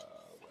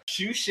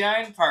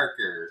Shoeshine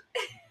Parker.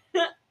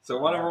 So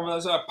one of them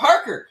was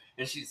Parker!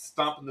 And she's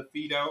stomping the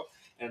feet out.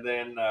 And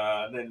then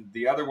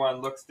the other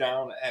one looks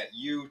down at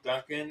you,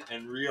 Duncan,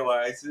 and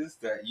realizes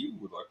that you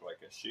would look like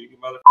a shady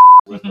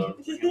motherfucker with a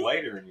freaking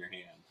lighter in your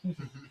hand.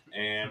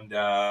 And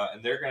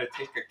they're going to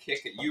take a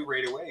kick at you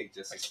right away.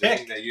 Just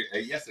saying that you,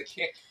 yes, a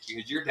kick,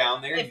 because you're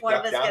down there. If You one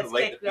of duck us down to gets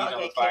light kicked, the we feet all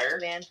on the get fire.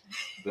 kicked, man.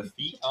 The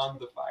feet on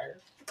the fire,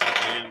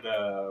 and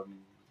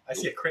I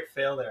see a crit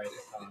fail there.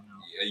 Oh, no.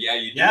 yeah,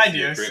 you do. Yeah, I see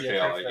do a crit see a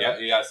fail. crit fail.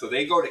 Yeah. So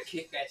they go to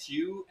kick at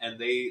you, and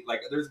they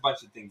there's a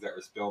bunch of things that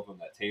were spilled when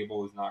that table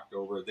was knocked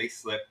over. They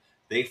slip,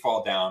 they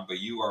fall down, but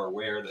you are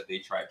aware that they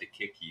tried to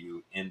kick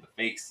you in the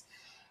face.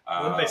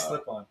 What did they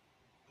slip on?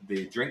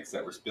 The drinks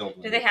that were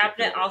spilled. Do they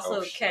happen to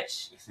also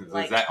catch? Is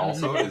that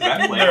also? Is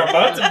that They're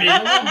about to be.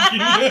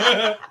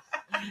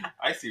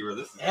 I see where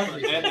this is going.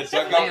 Everything. And the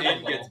dugout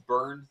inn gets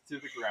burned to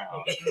the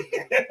ground.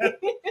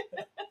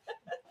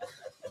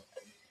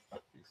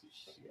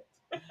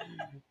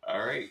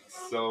 All right,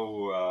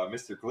 so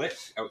Mr.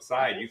 Glitch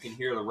outside, you can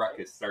hear the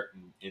ruckus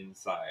starting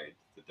inside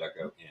the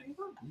dugout inn.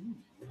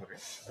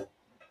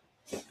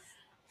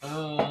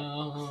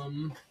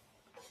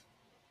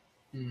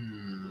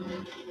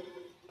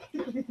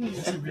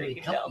 Doesn't really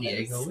help me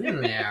to go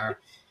in there.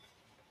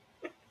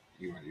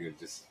 You want to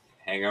just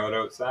hang out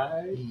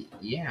outside?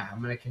 Yeah,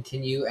 I'm gonna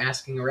continue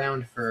asking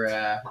around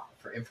for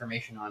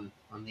information on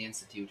the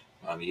institute.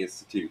 On the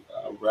institute.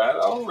 All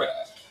right.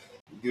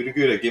 Good.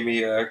 Give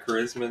me a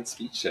charisma and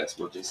speech test.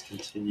 We'll just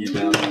continue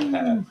down the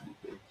path.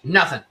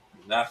 Nothing.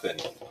 Nothing.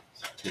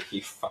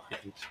 You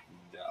find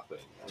nothing.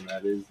 and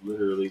that is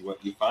literally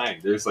what you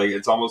find. There's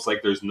it's almost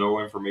like there's no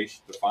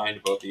information to find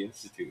about the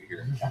Institute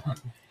here in town.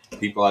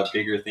 People have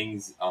bigger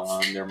things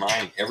on their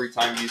mind. Every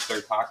time you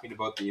start talking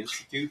about the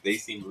Institute, they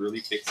seem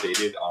really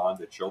fixated on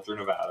the Children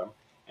of Adam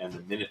and the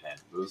Minutemen.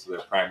 Those are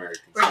their primary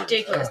concerns.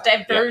 Ridiculous.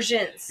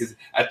 Diversions. Because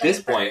at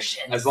this point,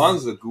 as long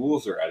as the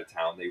ghouls are out of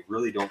town, they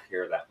really don't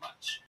care that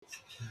much.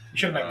 You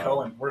should have met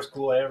Cohen. Worst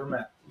ghoul I ever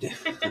met.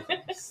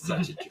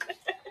 Such a jerk.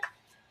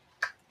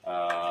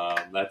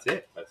 That's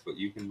it. That's what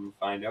you can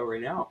find out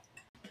right now.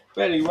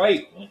 Betty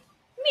White.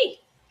 Me.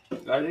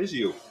 That is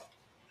you.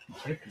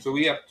 So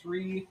we have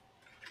three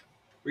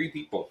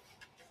people.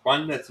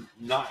 One that's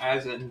not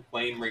as in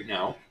flame right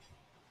now.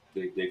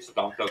 They've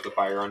stomped out the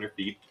fire on their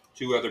feet.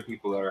 Two other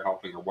people that are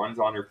helping her. One's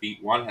on her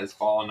feet. One has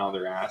fallen on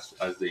their ass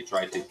as they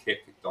tried to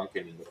kick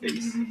Duncan in the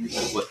face. He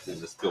slipped in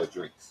the spilled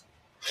drinks.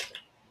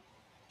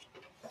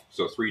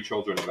 So 3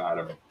 children of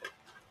Adam.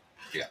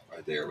 Yeah,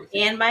 right there with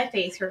you. And my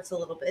face hurts a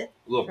little bit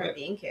from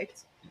being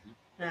kicked.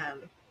 I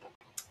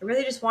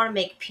really just want to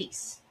make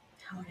peace.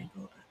 How would I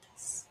go about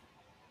this?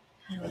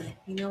 How do I?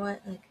 You know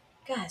what? Like,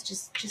 guys,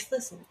 just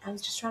listen. I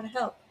was just trying to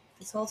help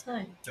this whole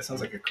time. That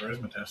sounds like a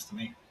charisma test to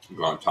me. You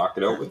want to talk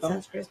it out with them?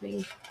 Sounds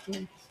charisma.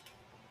 Yeah.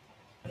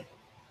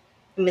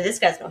 I mean, this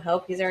guy's no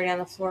help. He's already on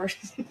the floor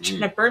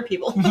trying to burn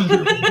people.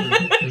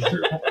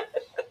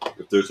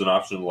 If there's an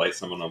option to light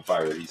someone on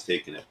fire, he's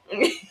taking it.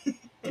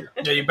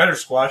 Yeah, you better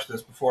squash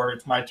this before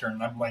it's my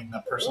turn. I'm lighting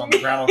that person on the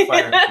ground on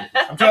fire.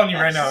 I'm telling you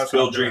right now. That's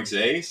Spill drinks,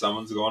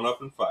 someone's going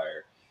up in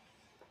fire.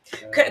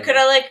 Could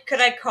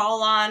I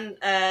call on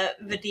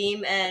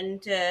Vadim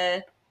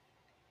and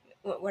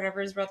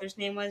whatever his brother's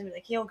name was? And be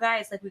like, yo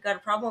guys, like we got a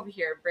problem over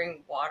here.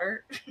 Bring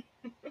water.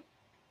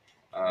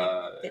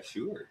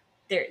 Sure.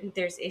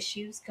 There's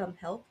issues. Come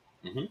help.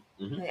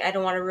 Mm-hmm. I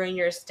don't want to ruin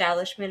your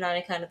establishment on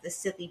account of the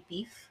silly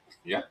beef.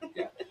 Yeah.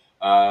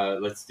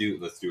 Let's do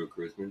a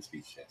charisma and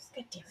speech test.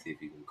 God damn it. See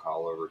if you can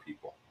call over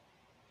people.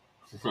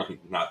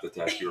 Not the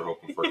test you were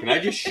hoping for. Can I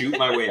just shoot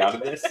my way out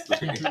of this? I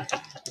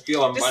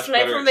feel I'm just much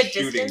snipe better from at a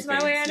shooting distance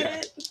my way out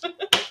things. of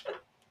it.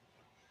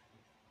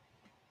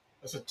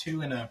 That's a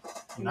 2 and a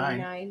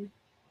 9.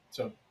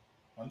 So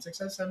 1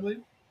 success, I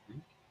believe.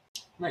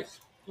 Nice.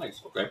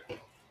 Okay.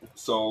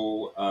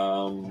 So,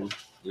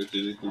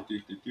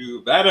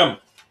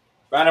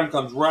 Vadim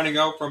comes running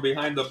out from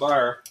behind the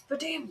bar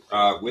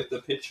with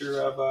a pitcher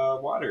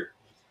of water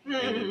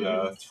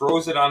and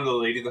throws it on the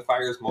lady. The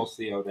fire's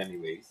mostly out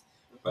anyways,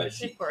 but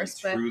he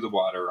threw the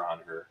water on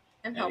her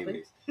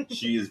anyways.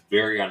 She is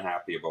very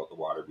unhappy about the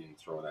water being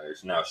thrown at her.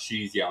 So now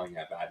she's yelling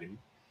at Vadim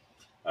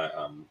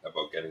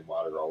about getting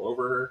water all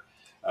over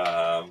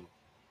her.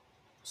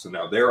 So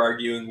now they're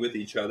arguing with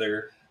each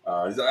other.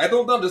 I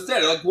don't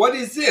understand. Like, what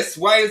is this?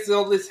 Why is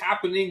all this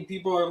happening?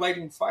 People are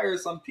lighting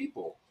fires on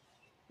people.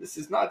 This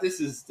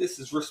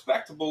is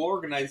respectable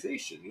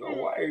organization. You know,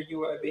 why are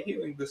you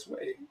behaving this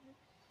way?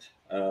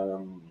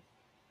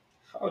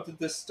 How did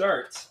this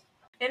start?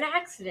 An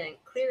accident,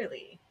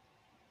 clearly.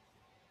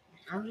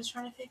 I'm just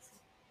trying to fix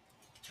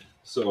it.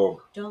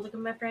 So don't look at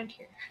my friend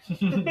here.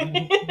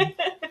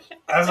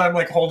 As I'm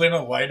like holding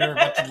a lighter,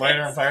 about to light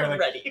her on fire, like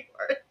ready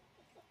for it.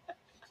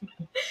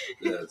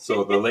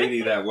 So the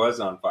lady that was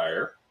on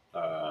fire,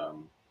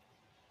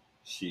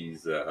 she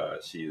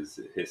is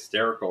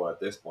hysterical at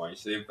this point.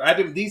 She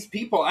said, these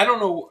people, I don't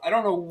know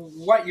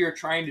what you're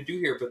trying to do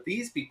here, but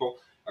these people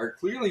are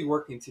clearly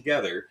working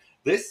together.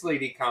 This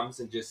lady comes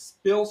and just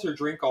spills her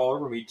drink all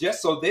over me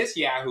just so this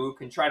yahoo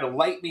can try to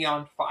light me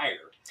on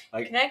fire.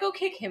 Like, can I go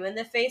kick him in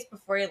the face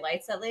before he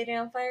lights that lady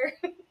on fire?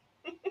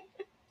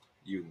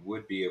 You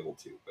would be able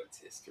to, but it's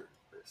his turn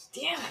first.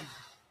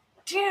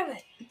 Damn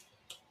it.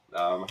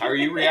 How are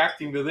you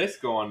reacting to this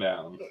going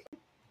down?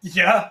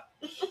 Yeah.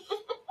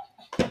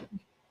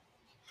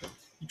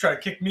 You try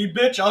to kick me,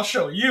 bitch, I'll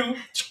show you.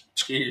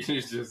 You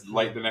just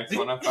light the next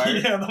one on fire?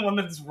 Yeah, the one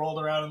that's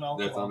rolled around and all.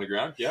 That's on the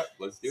ground? Yep,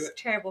 let's do it.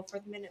 It's terrible for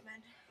the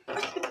Minutemen.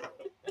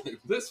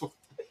 This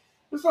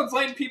one's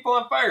lighting people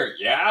on fire.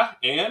 Yeah,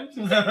 and?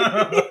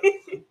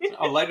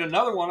 I'll light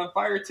another one on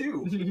fire,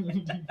 too.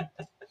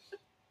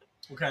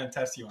 What kind of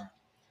test you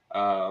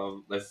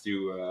want? Let's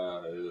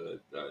do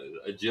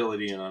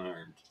agility and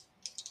unarmed.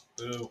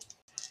 Boo.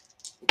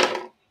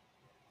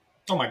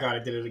 Oh my god, I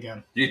did it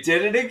again. You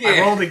did it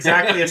again. I rolled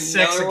exactly a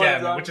 6 Another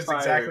again, one's which is on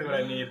exactly fire.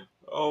 what I need.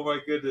 Oh my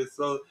goodness.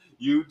 So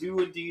you do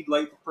indeed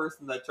light the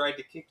person that tried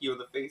to kick you in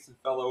the face and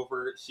fell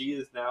over. She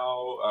is now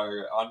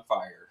on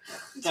fire.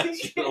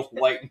 You're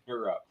lighting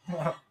her up.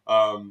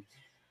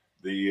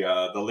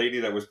 The lady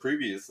that was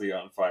previously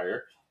on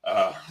fire,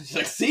 she's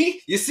like,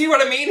 see? You see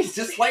what I mean? He's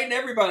just lighting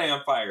everybody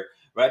on fire.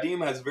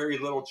 Vadim has very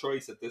little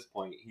choice at this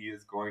point. He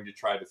is going to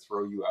try to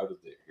throw you out of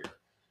here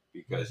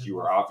because you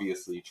are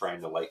obviously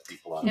trying to light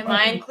people on fire. Am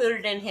I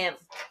included in him?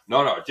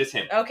 No, just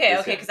him. Okay,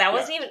 Just him. because I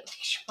wasn't even...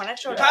 When I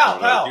showed Pal,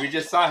 up... pal. You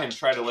just saw him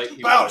try to light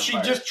people Wow, on she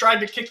fire. just tried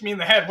to kick me in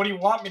the head. What do you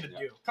want me to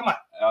do? Come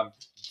on.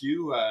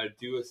 Do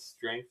a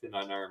strength and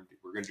unarmed.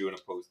 We're going to do an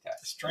opposed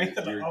test. Strength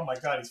and... Oh my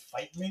god, he's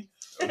fighting me?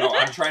 No,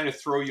 I'm trying to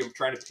throw you. I'm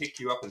trying to pick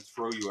you up and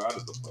throw you out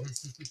of the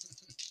place.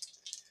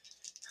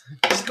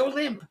 Just go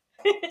limp.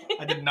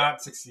 I did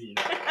not succeed.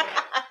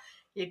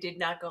 You did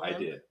not go I limp.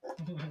 did.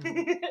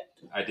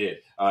 I did.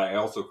 I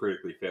also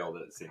critically failed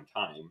at the same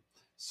time.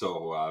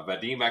 So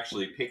Vadim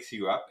actually picks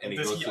you up and he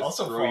Does goes he to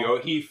also throw you fall?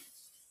 out. He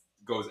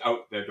goes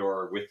out the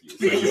door with you.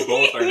 So you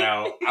both are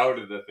now out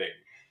of the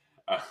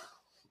thing.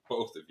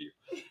 Both of you.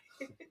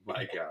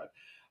 My God.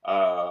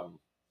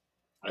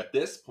 At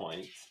this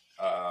point,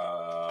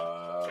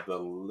 the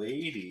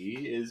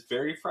lady is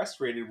very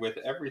frustrated with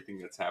everything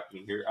that's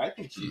happening here. I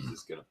think she's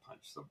just going to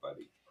punch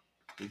somebody.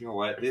 You know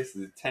what?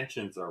 The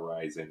tensions are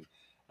rising.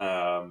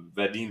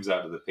 Vadim's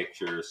out of the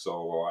picture,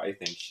 so I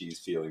think she's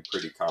feeling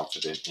pretty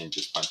confident in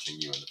just punching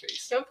you in the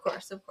face. Of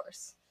course, of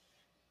course.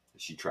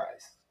 She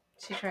tries.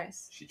 She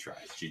tries. She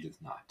tries. She does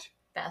not.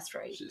 That's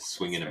right. She's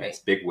swinging That's a miss.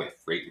 right. Big whiff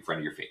right in front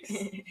of your face.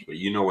 But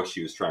you know what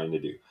she was trying to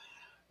do.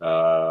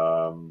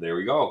 There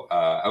we go.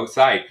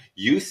 Outside,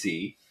 you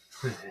see,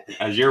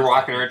 as you're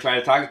walking around trying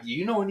to talk, do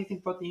you know anything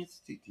about the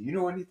Institute? Do you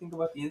know anything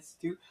about the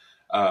Institute?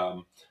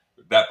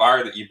 That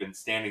bar that you've been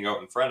standing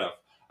out in front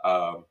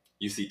of,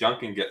 you see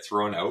Duncan get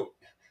thrown out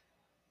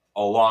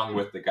along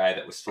with the guy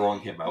that was throwing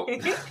him out.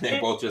 They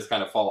both just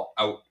kind of fall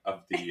out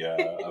of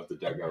the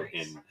dugout.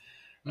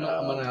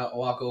 I'm gonna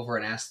walk over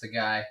and ask the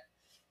guy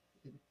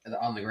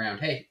on the ground,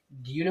 hey,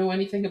 do you know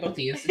anything about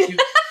the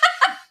Institute?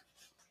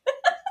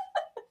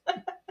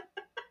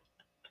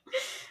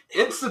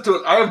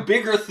 Institute, I have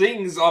bigger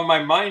things on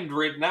my mind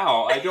right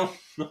now. I don't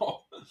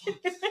know.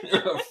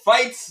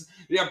 Fights,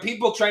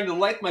 people trying to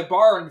light my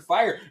bar on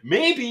fire.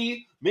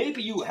 Maybe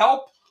you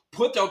help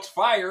put out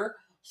fire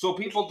so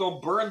people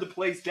don't burn the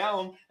place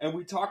down, and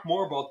we talk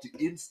more about the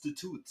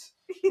Institute.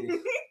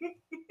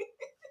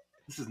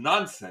 This is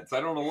nonsense. I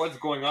don't know what's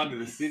going on in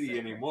the city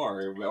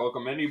anymore.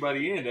 Welcome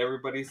anybody in.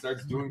 Everybody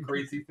starts doing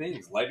crazy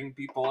things, lighting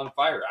people on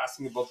fire,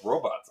 asking about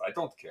robots. I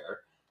don't care.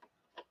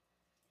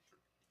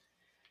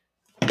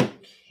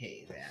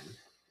 Okay, then.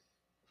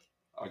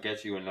 I'll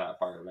get you in that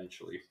fire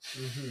eventually.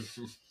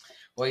 Mm-hmm.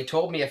 Well, he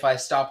told me if I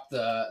stopped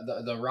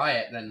the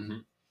riot,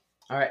 then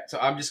all right. So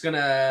I'm just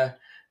gonna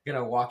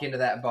walk into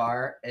that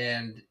bar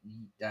and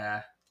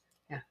I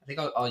think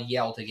I'll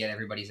yell to get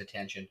everybody's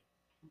attention.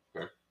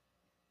 Okay.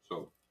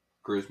 So,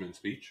 charisma and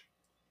speech.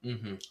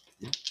 Mm-hmm.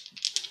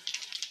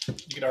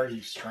 You could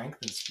argue strength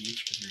and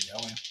speech because you're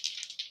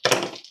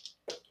yelling.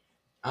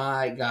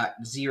 I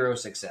got 0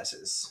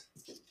 successes.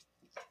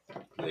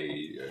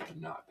 They are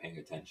not paying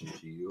attention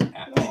to you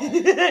at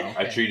all.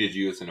 I treated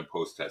you as an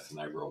opposed test, and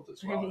I rolled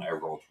as well. And I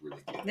rolled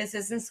really good. This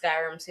isn't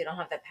Skyrim, so you don't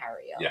have that power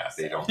yell. Yeah,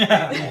 they so.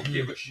 don't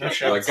give a shit. No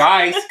They're like,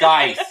 shouts.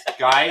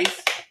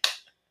 guys.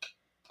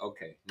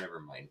 Okay, never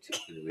mind.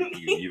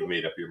 You've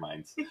made up your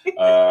minds.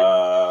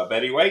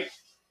 Betty White.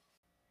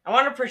 I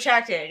want to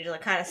protect it and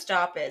just kind of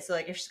stop it. So,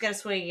 if she's gonna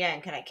swing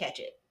again, can I catch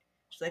it?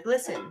 She's like,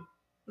 listen,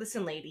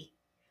 lady,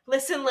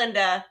 listen,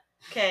 Linda.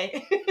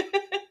 Okay,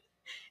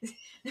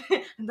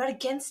 I'm not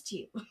against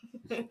you.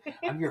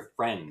 I'm your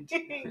friend.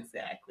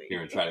 Exactly.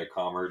 You're gonna try to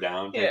calm her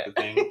down, type of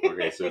thing.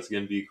 Okay, so it's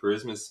gonna be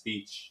charisma,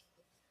 speech.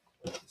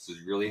 This is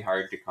really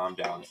hard to calm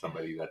down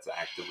somebody that's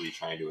actively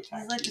trying to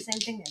attack It's like you. the same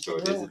thing. So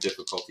it is a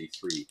difficulty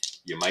 3.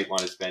 You might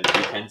want to spend.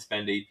 You can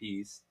spend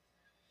APs.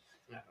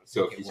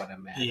 So if you what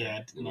I'm at.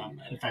 Yeah,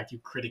 in fact, you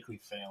critically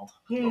failed.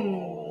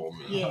 Oh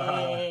man.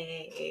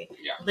 Yay.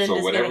 Yeah. Linda's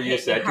so whatever gonna you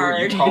hit said me to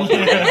her, you hard. called her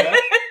Linda.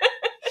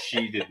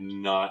 She did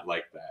not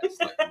like that. It's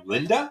like,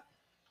 Linda?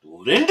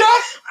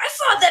 I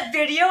saw that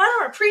video. I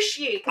don't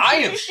appreciate. I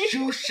am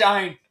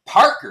Shoeshine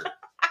Parker.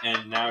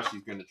 And now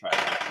she's going to try to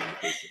punch you in the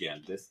face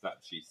again. This time,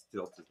 she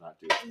still does not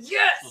do it.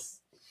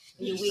 Yes.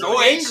 You She's weak so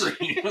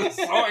bitch. angry.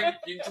 So angry.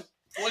 She's just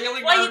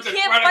flailing Why you arms in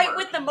can't front of fight her.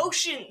 with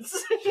emotions?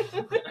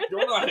 I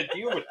don't know how to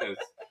deal with this.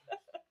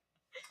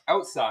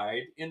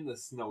 Outside, in the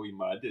snowy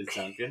mud, is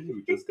Duncan,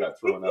 who just got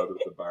thrown out of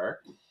the bar.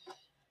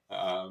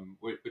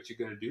 What you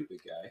going to do, big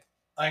guy?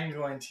 I'm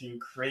going to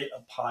create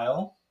a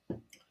pile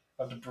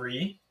of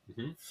debris,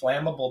 Mhm.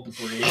 flammable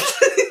debris,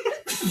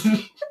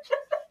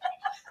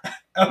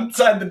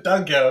 outside the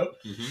dugout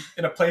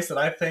in a place that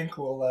I think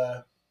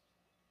will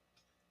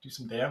do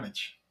some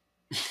damage.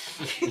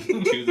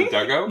 To the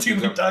dugout? To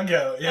the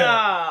dugout, yeah.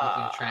 I'm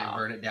gonna try and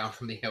burn it down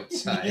from the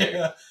outside.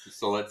 Yeah.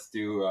 So let's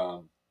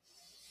do...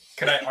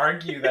 Could I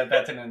argue that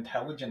that's an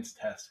intelligence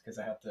test because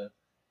I have to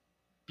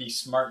be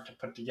smart to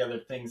put together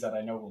things that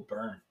I know will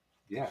burn?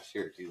 yeah,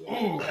 sure, do that.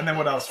 Ooh, and then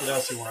what else? What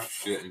else do you want?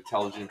 Do it,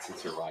 intelligence and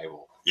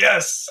survival.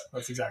 Yes!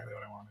 That's exactly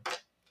what I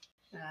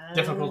wanted.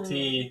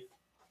 Difficulty...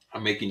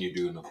 I'm making you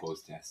do an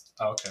opposed test.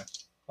 Oh, okay.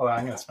 Well,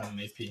 I'm going to spend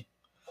an AP.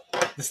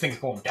 This thing's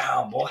going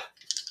down, boy.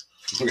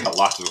 We got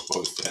lots of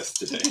opposed tests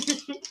today.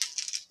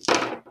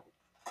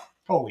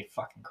 Holy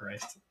fucking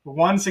Christ.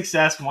 1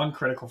 success, 1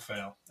 critical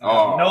fail.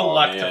 Oh, no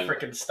luck man. to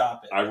freaking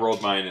stop it. I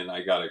rolled mine and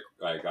I got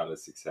a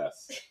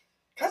success.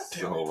 God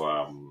damn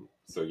it.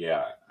 So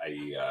yeah,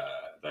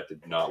 that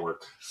did not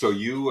work. So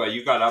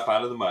you got up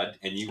out of the mud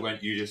and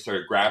you just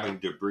started grabbing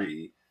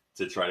debris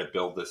to try to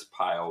build this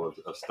pile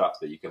of stuff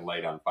that you can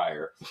light on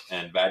fire.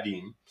 And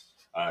Vadim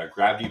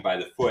grabbed you by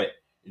the foot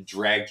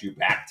dragged you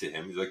back to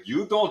him. He's like,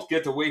 "You don't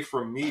get away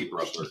from me,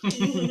 brother."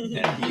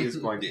 And he is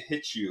going to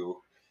hit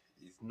you.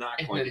 He's not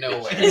going to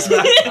hit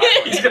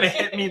you. He's going to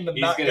hit me in the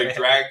He's going to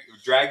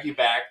drag you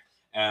back.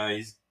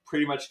 He's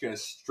pretty much going to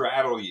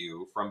straddle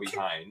you from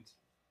behind.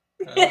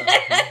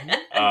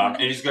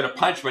 And he's going to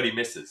punch, but he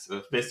misses.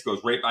 The fist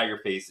goes right by your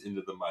face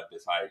into the mud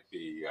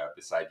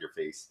beside your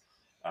face.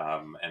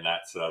 And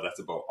that's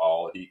about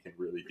all he can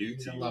really do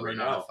He's to a you lover, right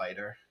not now. a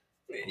fighter.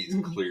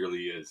 He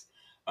clearly is.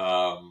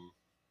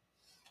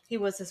 He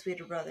was a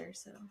sweeter brother,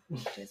 so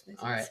just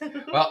makes All right. sense.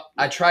 Well,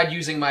 I tried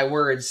using my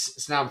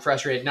words, so now I'm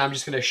frustrated. Now I'm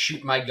just going to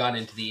shoot my gun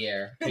into the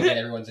air to get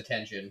everyone's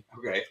attention.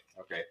 Okay.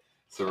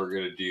 So we're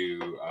going to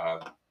do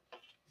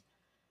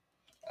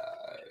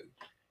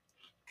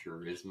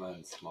charisma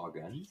and small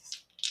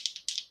guns.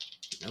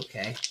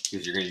 Okay.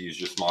 Because you're going to use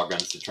your small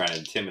guns to try and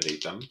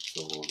intimidate them.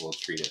 So we'll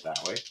treat it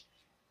that way.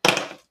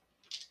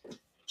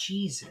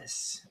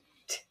 Jesus.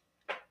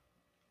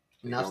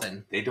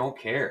 Nothing. They don't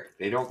care.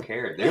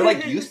 They're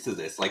like used to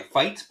this. Like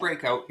fights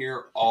break out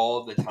here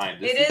all the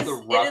time. This is the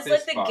roughest it is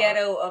like the bar.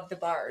 ghetto of the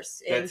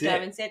bars in That's it.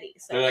 Diamond City.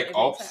 So They're like, it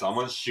oh, makes sense.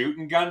 someone's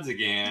shooting guns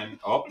again.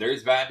 Oh,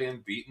 there's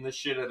Vadim beating the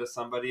shit out of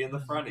somebody in the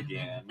front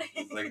again.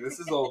 It's like, this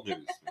is old news,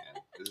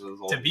 man. This is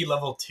old To be news.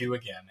 level 2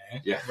 again, eh?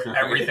 Yeah. Where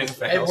everything It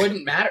fails.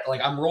 wouldn't matter. Like,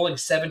 I'm rolling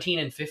 17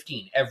 and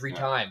 15 every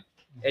time.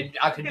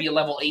 I could be a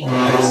level 8 and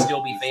I'd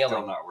still be failing.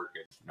 Still not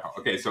working. No.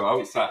 Okay, so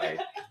outside,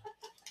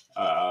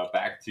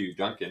 back to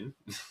Duncan.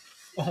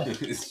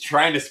 He's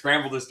trying to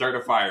scramble to start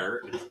a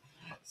fire.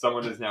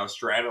 Someone is now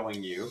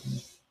straddling you.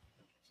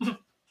 I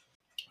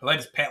light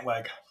his pant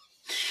leg.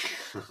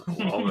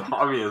 Well,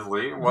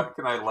 obviously, what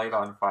can I light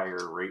on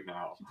fire right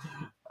now?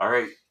 All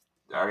right.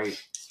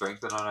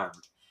 Strength and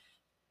unarmed.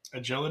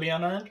 Agility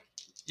unarmed?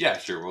 Yeah,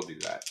 sure, we'll do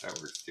that. That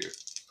works too.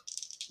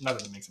 Not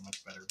that it makes it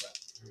much better,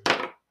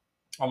 but...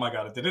 Oh my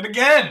god, I did it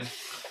again!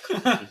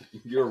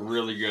 You're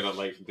really good at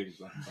lighting things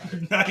on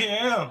fire. I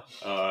am.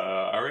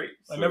 All right.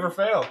 I never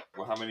fail.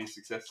 Well, how many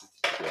successes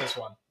did you get? This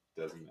one.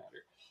 Doesn't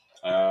matter.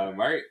 All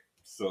right.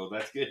 So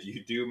that's good.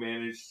 You do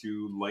manage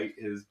to light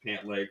his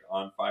pant leg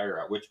on fire,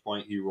 at which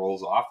point he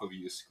rolls off of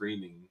you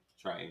screaming,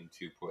 trying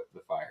to put the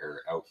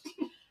fire out.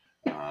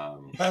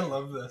 I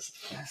love this.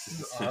 This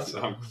is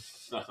awesome.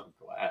 I'm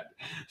glad.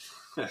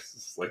 This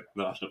is like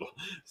not at all.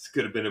 This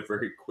could have been a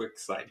very quick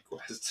side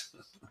quest.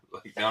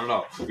 Like,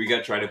 no. We got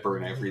to try to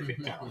burn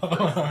everything down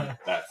first.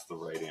 That's the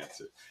right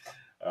answer.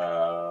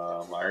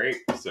 All right.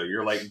 So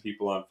you're lighting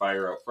people on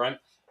fire out front.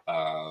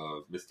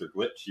 Mr.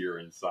 Glitch, you're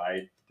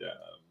inside,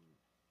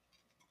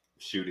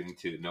 shooting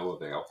to no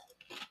avail.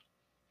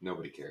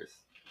 Nobody cares.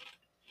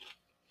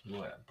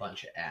 What a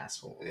bunch of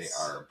assholes. They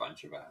are a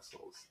bunch of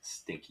assholes.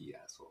 Stinky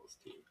assholes,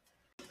 too.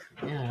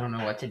 Yeah, I don't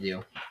know what to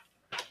do.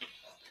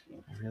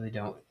 I really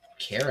don't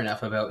care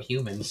enough about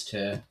humans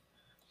to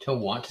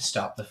want to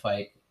stop the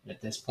fight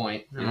at this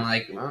point. I'm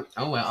like,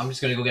 oh well, I'm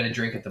just gonna go get a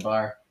drink at the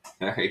bar.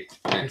 All right.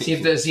 See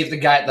if the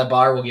guy at the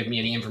bar will give me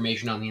any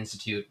information on the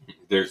Institute.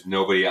 There's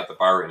nobody at the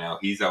bar right now.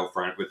 He's out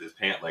front with his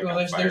pant leg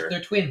on fire.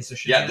 They're twins. There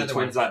should be Yeah, the another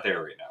twin's one. not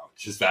there right now.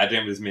 It's just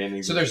Vadim is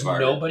manning So the there's bar.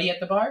 nobody at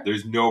the bar?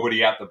 There's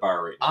nobody at the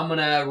bar right now. I'm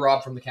gonna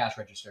rob from the cash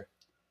register.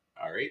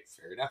 All right,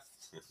 fair enough.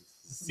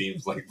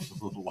 Seems like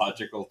the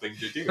logical thing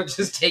to do.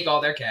 Just take all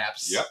their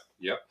caps.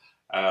 Yep.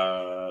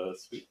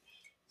 Sweet.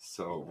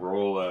 So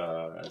roll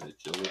an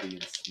agility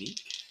and sneak.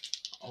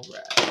 All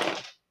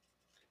right.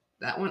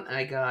 That one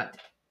I got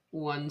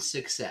 1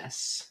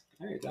 success.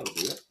 All right, that'll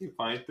do it. You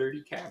find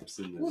 30 caps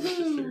in the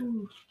register.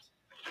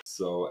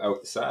 So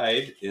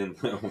outside, in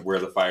where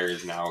the fire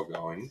is now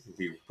going,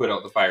 we put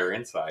out the fire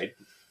inside.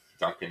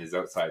 Duncan is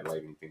outside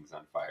lighting things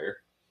on fire.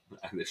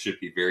 And this should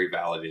be very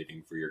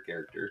validating for your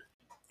character.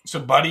 So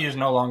Buddy is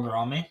no longer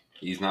on me?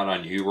 He's not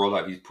on you. He rolled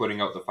out. He's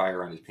putting out the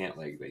fire on his pant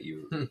leg that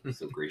you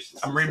so graciously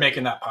I'm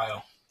remaking that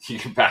pile. You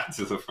back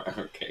to the fire.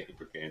 Okay.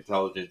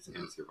 Intelligence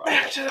and survival.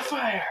 Back to the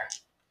fire.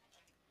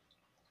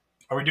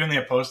 Are we doing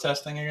the opposed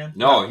test thing again?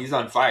 No, he's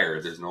on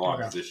fire. There's no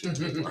Okay.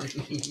 opposition anymore.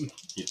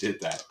 You did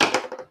that.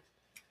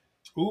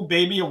 Ooh,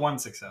 baby, a 1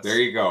 success. There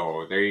you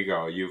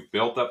go. You've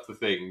built up the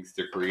things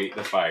to create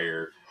the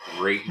fire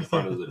right in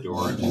front of the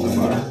door into the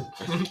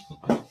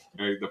fire.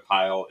 The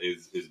pile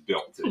is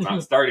built. It's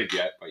not started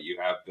yet, but you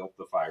have built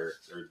the fire,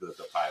 or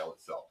the pile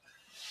itself.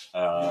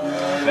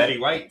 Betty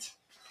White.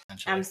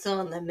 I'm still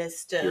in the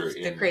midst of You're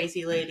the in-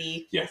 crazy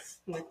lady Yes.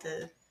 with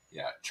the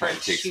Yeah, trying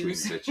to take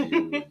Shoes. swings at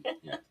you.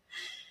 Yeah.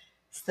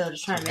 still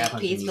just trying to What make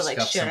happens when peace, you but like,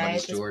 scuff should I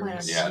somebody's at this point?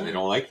 Jordans? Yeah, they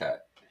don't like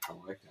that.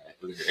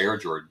 They're Air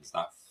Jordans,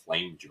 not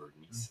Flame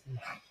Jordans.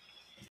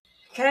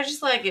 Can I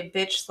just like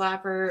bitch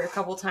slap her a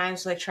couple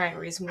times, like try and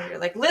reason with her?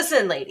 Like,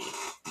 listen, lady,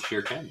 You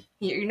sure can.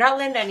 you're not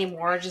Linda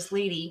anymore, just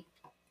lady.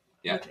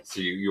 Yeah, Okay.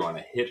 so you want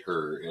to hit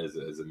her as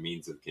a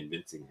means of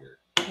convincing her.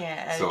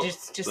 Yeah, So,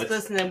 just let's-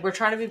 listen. We're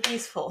trying to be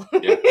peaceful.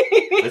 Yeah.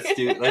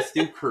 Let's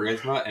do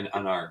charisma and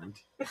unarmed,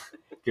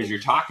 because you're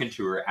talking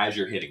to her as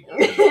you're hitting her.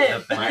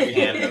 The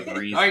backhand of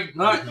reason. I'm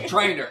not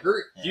trying to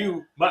hurt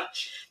you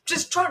much.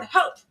 Just trying to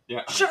help.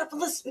 Yeah. Shut up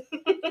and listen.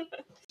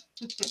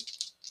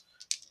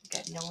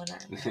 Okay. No one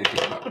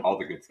armed. All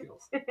the good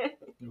skills.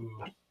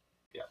 Ooh.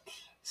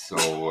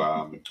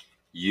 So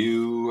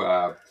you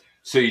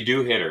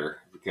do hit her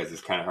because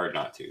it's kind of hard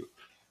not to.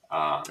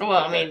 Well,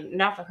 I mean,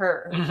 not for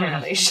her.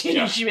 Apparently, she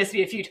missed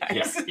me a few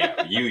times.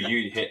 Yeah.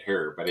 You hit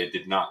her, but it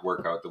did not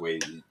work out the way.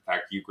 In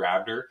fact, you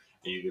grabbed her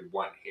and you did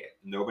one hit.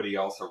 Nobody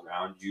else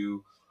around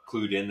you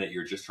clued in that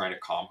you're just trying to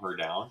calm her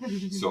down.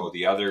 So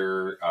the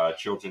other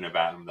children of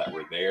Adam that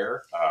were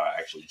there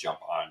actually jump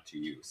onto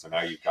you. So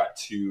now you've got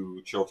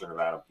two children of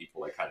Adam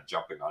people like kind of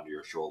jumping onto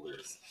your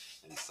shoulders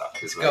and stuff.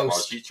 Because like, well,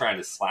 she's trying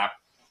to slap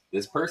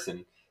this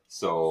person,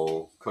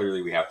 so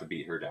clearly we have to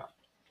beat her down.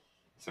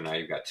 So now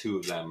you've got two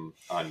of them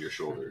on your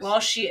shoulders. Well,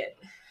 shit.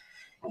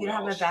 You don't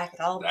have my back at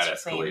all. That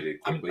escalated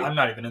quickly. I'm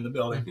not even in the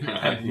building.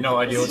 I have no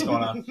idea what's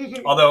going on.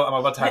 Although I'm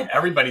about to have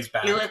everybody's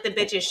back. You let the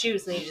bitches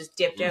shoot, and then you just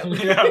dipped out.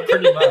 Yeah,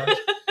 pretty much.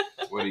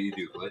 What do you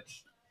do,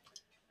 Glitch?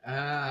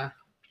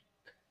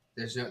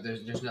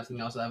 There's nothing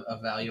else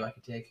of value I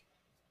could take.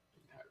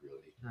 Not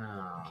really.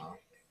 Oh,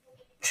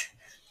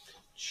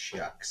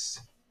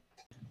 shucks.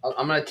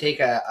 I'm gonna take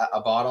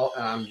a bottle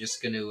and I'm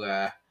just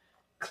gonna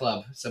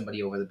club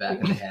somebody over the back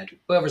of the head.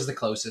 Whoever's the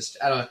closest.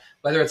 I don't know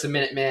whether it's a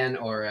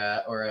Minuteman or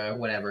a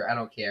whatever. I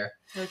don't care.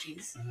 Oh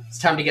jeez. It's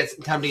time to get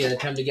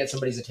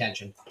somebody's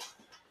attention.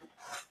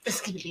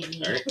 It's gonna be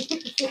me. Right.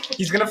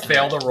 He's gonna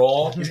fail the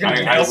roll. He's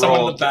gonna I nail someone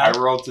in the back. I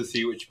rolled to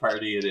see which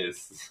party it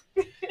is.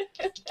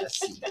 Let's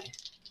see.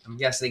 I'm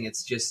guessing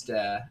it's just.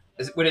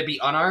 Would it be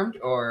unarmed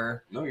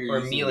or No, you're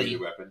using melee a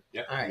weapon.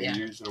 Yeah, All right, you're yeah.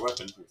 using a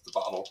weapon. It's the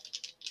bottle.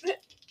 So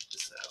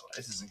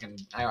this isn't gonna.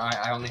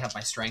 I only have my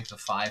strength of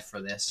 5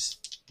 for this.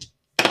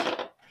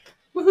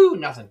 Woohoo!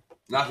 Nothing.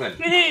 Nothing.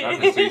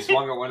 So you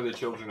swung at one of the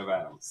children of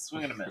Adam.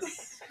 Swing and a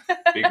miss.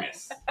 Big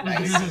miss.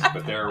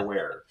 But they're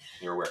aware.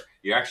 You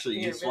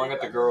swung at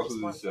the girl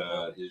who's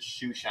his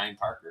shoe shine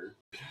Parker.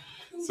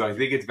 So I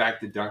think it's back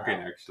to Duncan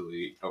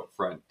actually out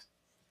front.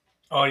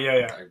 Oh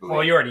yeah.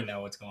 Well, you already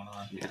know what's going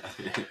on. Yeah.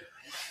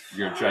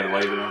 You're gonna try to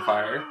light it on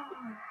fire.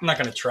 I'm not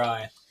gonna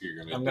try.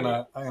 I'm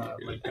gonna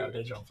light that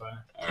bitch on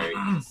fire. All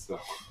right. So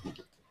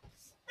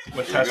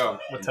What here you go.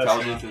 test?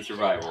 Intelligence and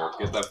survival.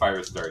 Get that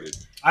fire started.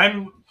 I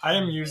am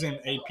using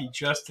AP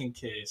just in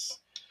case.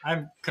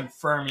 I'm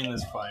confirming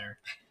this fire.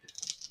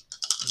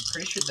 I'm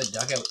pretty sure the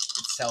dugout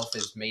itself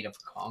is made of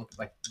concrete.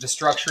 Like the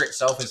structure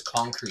itself is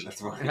concrete.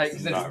 That's why Like,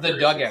 it's it's not the very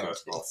dugout.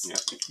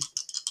 successful.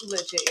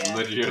 Legit, yeah.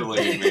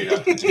 Legitimately made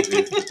up. It is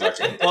the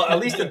dugout. Well, at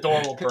least the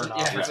door will burn off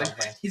Yeah, or it's like,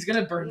 something. he's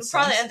gonna burn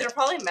And they're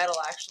probably metal,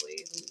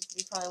 actually.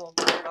 You probably won't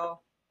burn at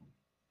all.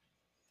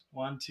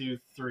 1, 2,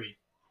 3.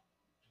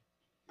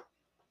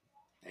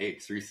 Hey,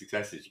 it's 3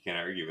 successes. You can't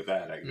argue with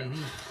that. I guess.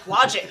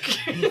 Logic.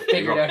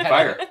 Figured out how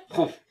Fire.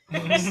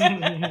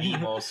 The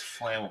most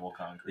flammable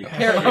concrete.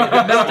 Apparently,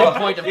 the melting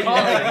point of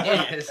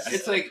concrete is.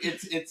 It's like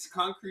it's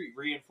concrete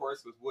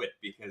reinforced with wood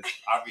because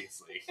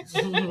obviously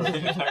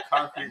that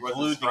concrete wasn't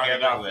Glued strong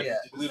together enough. with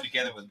glued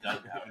together with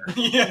gunpowder.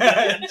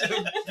 Yeah.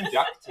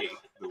 Duct tape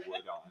the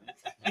wood on.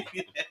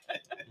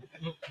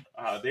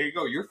 There you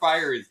go. Your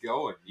fire is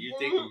going. You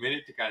take a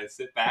minute to kind of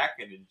sit back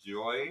and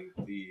enjoy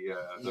the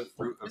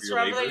fruit of Just your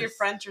remember labors. that your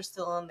friends are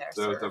still in there,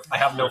 sir. I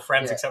have no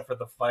friends Yeah. except for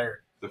the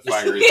fire. The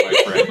fire is my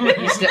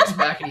friend. He steps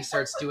back and he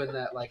starts doing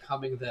that, like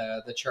humming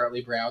the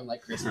Charlie Brown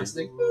like Christmas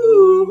thing.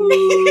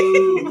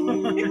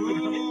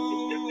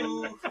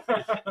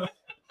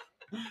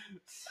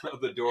 So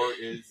the door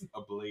is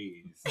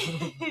ablaze.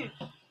 There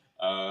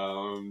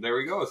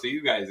we go. So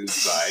you guys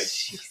inside.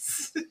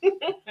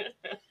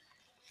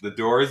 The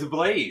door is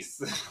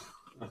ablaze.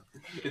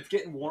 It's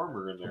getting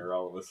warmer in there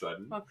all of a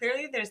sudden. Well,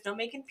 clearly there's no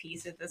making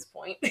peace at this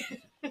point.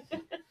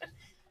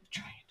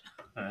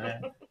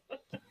 Alright.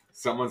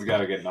 Someone's got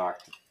to get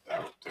knocked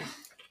out.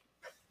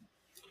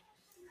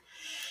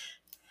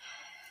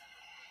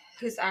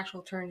 Whose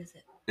actual turn is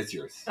it? It's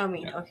yours. Oh,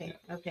 me. Yeah,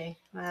 Okay.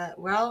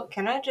 Well,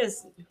 can I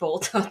just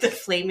bolt out the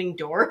flaming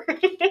door?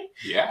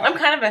 Yeah. I'm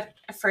kind of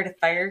afraid of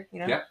fire, you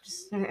know? Yeah.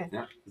 Just-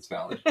 Yeah, it's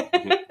valid.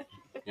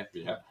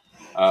 Yeah.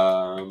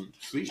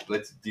 Sweet.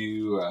 Let's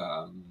do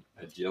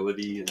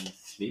agility and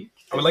sneak.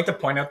 I would like to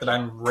point out that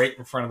I'm right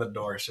in front of the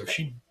door, so if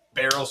she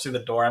barrels through the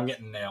door, I'm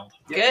getting nailed.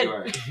 Yeah, Good. you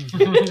are.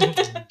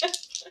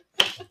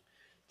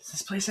 Does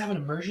this place have an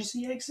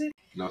emergency exit?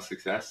 No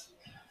success.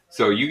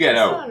 So you get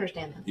I still out.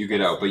 understand that. You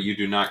get out, but you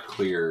do not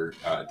clear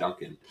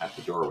Duncan at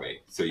the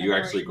doorway. So you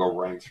actually go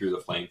running through the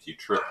flames. You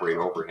trip right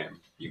over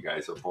him. You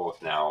guys are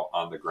both now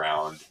on the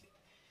ground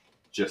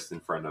just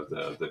in front of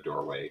the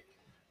doorway,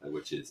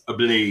 which is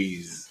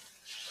ablaze.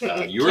 You are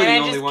Can the I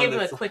only just one give him a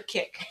that's... quick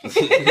kick?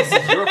 This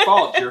is your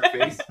fault, jerk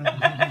face.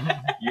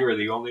 You are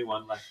the only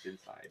one left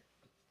inside.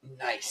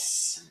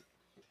 Nice.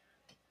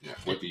 Yeah.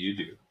 What do you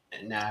do?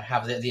 And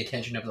have the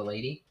attention of the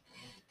lady,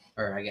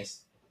 or I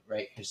guess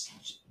right? 'Cause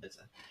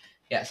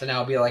yeah. So now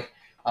I'll be like,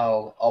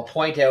 I'll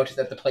point out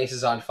that the place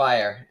is on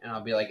fire, and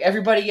I'll be like,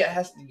 everybody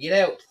has to get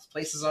out. This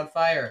place is on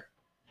fire.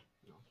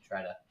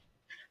 Try to.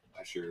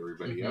 Usher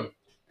everybody Mhm. out.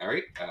 All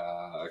right.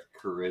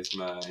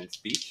 Charisma and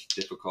speech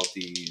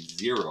difficulty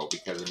 0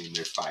 because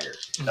there's fire.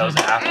 That was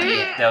after.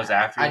 That was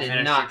after I you did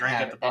finished not your drink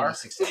have at the bar. any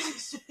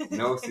successes.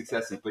 No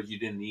successes, but you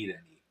didn't need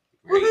any.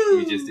 Right?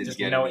 You just didn't Just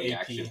get no any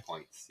AP. action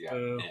points. Yeah,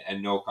 Boo.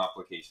 and no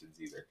complications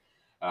either.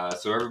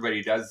 So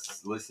everybody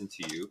does listen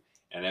to you,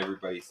 and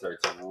everybody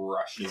starts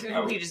rushing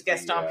out. We just get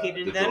the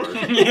stampeded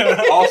doors.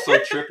 Yeah. Also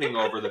tripping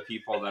over the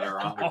people that are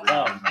on the Oh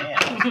ground.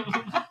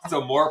 man!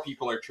 So more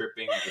people are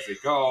tripping as they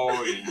go,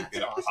 and you get a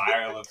That's awesome.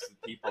 pile of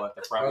people at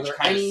the front, Are which there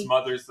kind of any-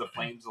 smothers the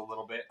flames a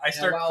little bit. I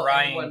start while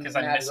crying everyone because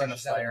I'm mad missing the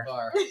rushes out of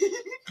fire.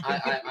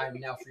 bar, I'm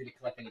now free to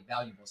collect any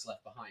valuables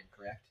left behind.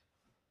 Correct?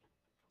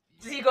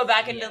 Did you go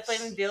back into the Yes.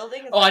 flaming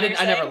building? Is Oh, that I what didn't.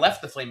 you're I never saying?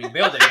 left the flaming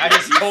building. I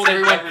just told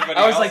everyone. Everybody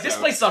I was else like, "This out.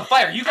 place is on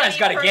fire. You guys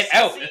got to get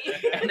out!"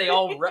 Personally. And they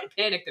all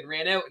panicked and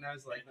ran out. And I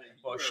was like,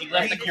 Well, she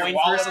Right. left the Your coin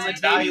wallet purse on the and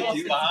table valuables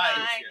This is behind.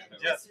 mine.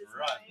 Just This is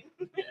run.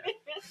 mine.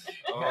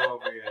 Oh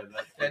man,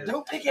 that's "And good.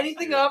 don't pick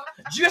anything up.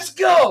 Just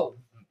go."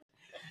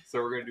 So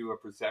we're gonna do a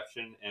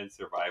perception and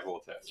survival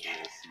test.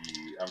 We'll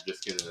see. I'm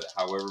just gonna,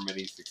 however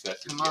many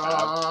successes Come you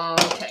have. on,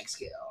 tag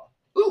scale.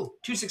 Ooh,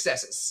 2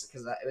 successes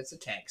because it's a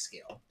tag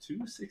scale.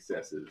 2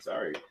 successes.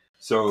 All right.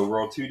 So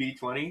roll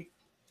 2d20.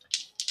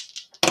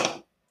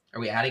 Are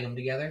we adding them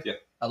together?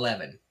 Yep.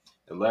 11.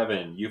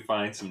 11. You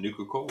find some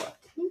Nuka-Cola,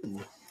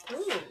 Ooh.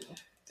 Ooh.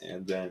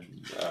 and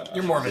then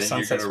You're more of a then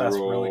Sunset you're gonna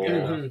Fest, really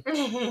good. roll-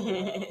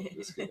 Mhm.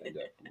 This could end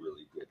up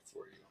really good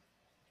for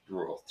you.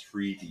 Roll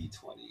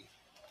 3d20.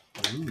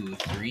 Ooh,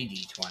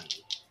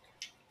 3d20.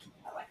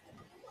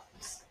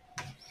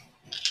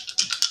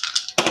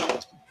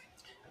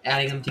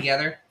 Adding them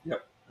together?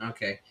 Yep.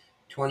 Okay.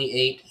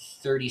 28,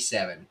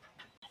 37.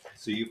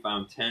 So you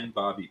found 10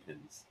 bobby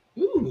pins.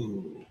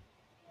 Ooh.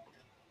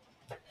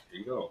 There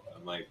you go.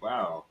 I'm like,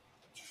 wow.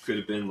 Could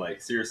have been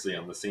like seriously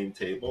on the same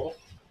table.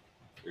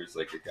 There's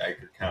like a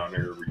Geiger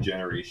counter,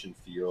 regeneration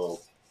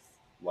field,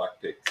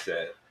 lockpick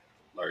set,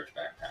 large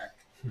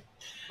backpack,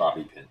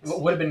 bobby pins.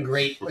 What would have been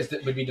great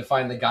would be to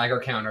find the Geiger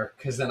counter,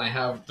 because then I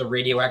have the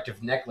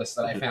radioactive necklace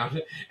that I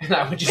found, and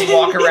I would just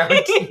walk around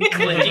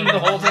clicking the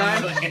whole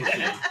time.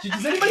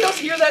 Does anybody else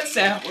hear that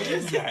sound? What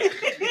is that?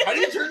 How do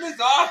you turn this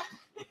off?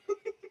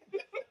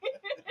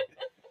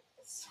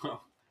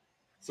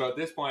 So at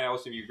this point,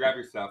 also you grab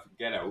your stuff and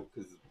get out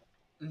because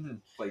Mhm.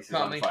 the place is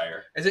Call on me.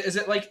 fire. Is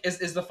it like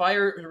is the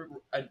fire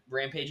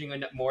rampaging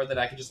enough more that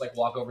I could just like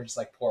walk over and just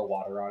like pour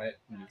water on it?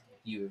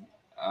 You Do you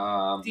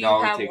No, it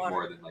would have take water?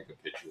 more than like a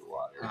pitcher of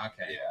water.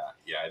 Okay.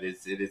 Yeah, it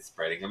is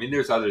spreading. I mean,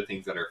 there's other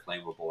things that are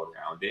flammable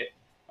around it.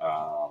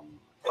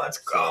 Let's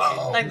So,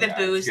 go. Like the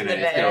booze it's in the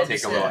gonna, it's gonna bed.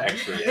 take a little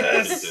extra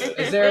Yes. attention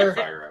to Is there-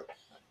 fire out.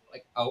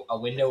 like a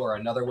window or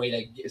another way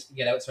to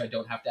get out so I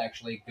don't have to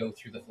actually go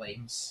through the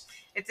flames?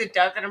 It's a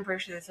duck, and I'm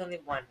pretty sure there's only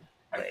one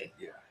way.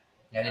 Yeah.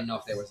 I didn't know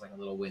if there was like a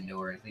little window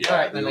or anything. Yeah, All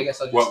right, then I guess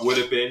I'll just what would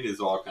have been is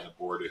all kind of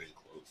boarded and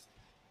closed.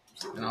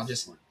 So And I'll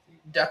this- just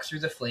duck through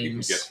the you can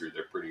flames. get through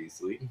there pretty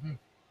easily. Mhm.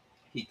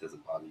 Heat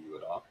doesn't bother you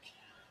at all.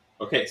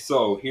 Okay,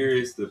 so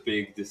here's the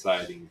big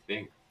deciding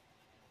thing.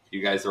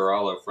 You guys are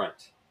all out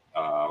front.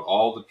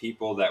 All the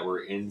people that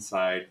were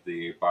inside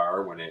the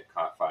bar when it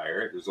caught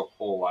fire, there's a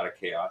whole lot of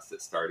chaos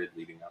that started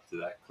leading up to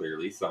that.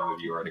 Clearly, some of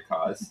you are the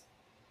cause,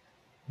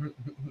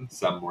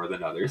 some more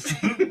than others.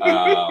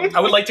 I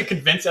would like to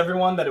convince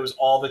everyone that it was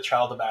all the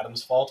Child of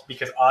Adam's fault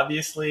because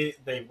obviously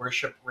they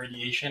worship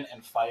radiation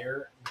and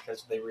fire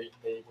because they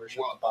worship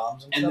Well,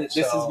 bombs and, And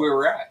stuff. this is where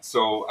we're at.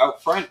 So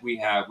out front, we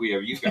have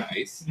you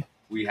guys.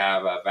 We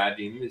have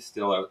Vadim is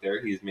still out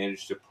there. He's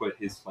managed to put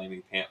his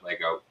flaming pant leg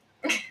out.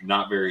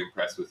 Not very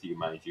impressed with you,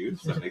 mind you.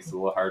 So that makes it a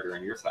little harder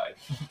on your side.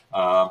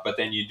 But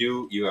then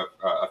you have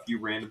a few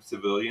random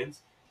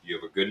civilians. You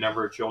have a good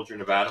number of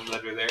children of Adam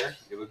that are there.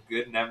 You have a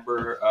good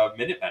number of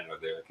Minutemen are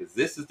there because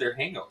this is their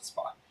hangout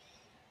spot.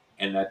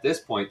 And at this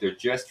point, they're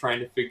just trying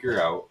to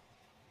figure out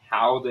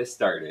how this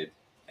started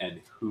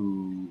and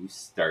who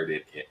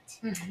started it.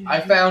 I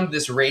found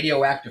this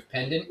radioactive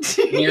pendant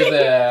near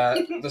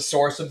the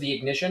source of the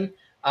ignition.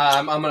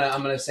 I'm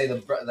gonna say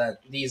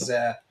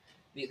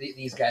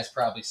these guys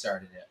probably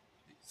started it.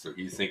 So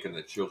he's thinking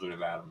the children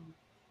of Adam.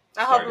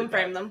 I'll help started him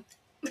frame that. them.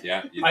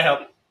 Yeah, I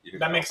help. you can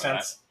That help makes on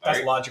sense. All That's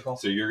right. logical.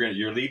 So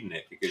you're leading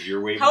it because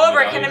you're waving. However,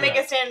 it can I out. make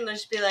a stand and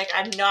just be like,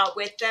 I'm not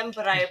with them,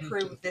 but I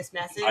approve of this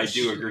message? I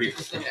do agree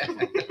with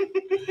him.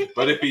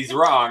 But if he's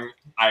wrong,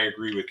 I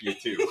agree with you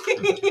too.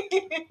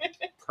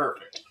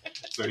 Perfect.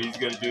 So he's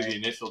going to do the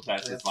initial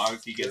test. As long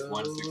as he gets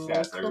one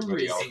success,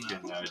 everybody else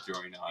can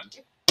join on.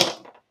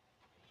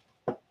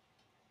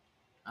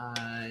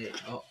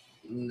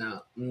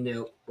 No.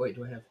 Wait,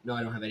 do I have? No,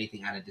 I don't have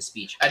anything added to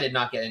speech. I did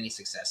not get any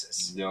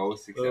successes. No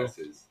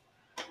successes.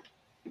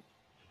 I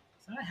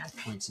thought I had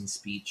points in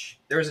speech.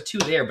 There was a 2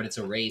 there, but it's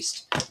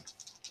erased.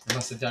 I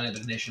must have done it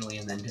initially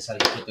and then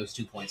decided to put those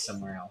 2 points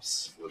somewhere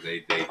else. So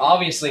they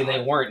Obviously,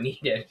 they weren't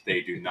needed.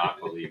 They do not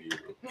believe you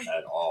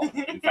at all.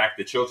 In fact,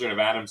 the children of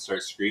Adam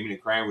start screaming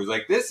and crying. Was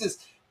like, this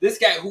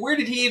guy. Where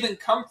did he even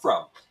come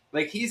from?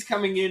 Like, he's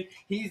coming in.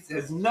 He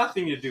has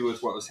nothing to do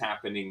with what was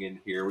happening in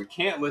here. We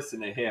can't listen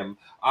to him.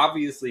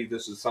 Obviously,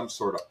 this is some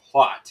sort of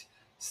plot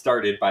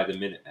started by the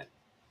Minutemen.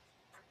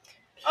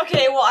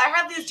 Okay, well, I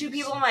have these 2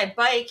 people on my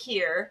bike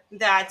here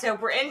that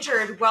were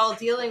injured while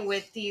dealing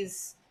with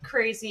these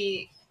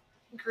crazy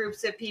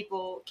groups of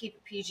people. Keep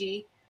it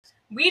PG.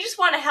 We just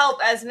want to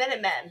help as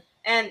Minutemen.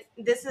 And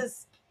this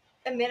is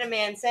a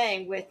Minuteman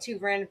saying with 2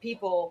 random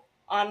people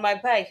on my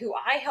bike who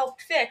I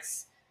helped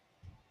fix,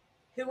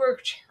 who were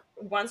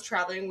once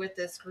traveling with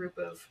this group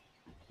of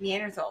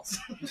Neanderthals.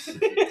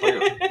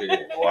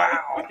 Clearly.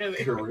 Wow.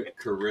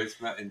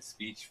 Charisma and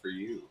speech for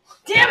you.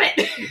 Damn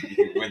it!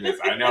 You win this.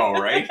 I know,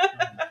 right?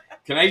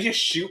 Can I just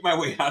shoot my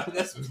way out of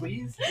this,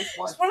 please? Just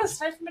I just want to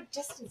snipe from a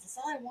distance. That's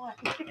all I want.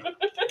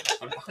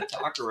 I'm not a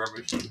talker.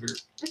 I'm a shooter.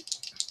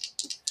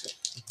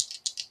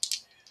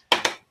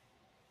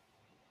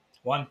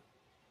 1.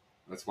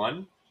 That's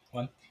 1?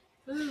 1.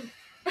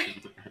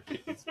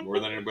 It's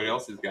more than anybody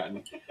else has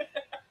gotten.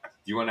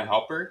 Do you want to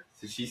help her?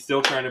 So she's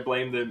still trying to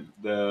blame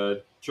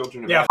the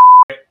children of Yeah,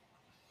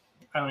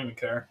 I don't even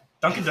care.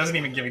 Duncan doesn't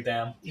even give a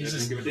damn. He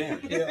doesn't give a damn.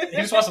 He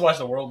just wants to watch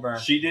the world burn.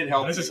 She did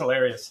help. This is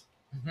hilarious.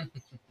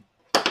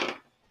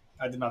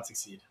 I did not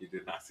succeed. You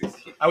did not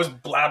succeed. I was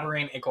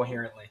blabbering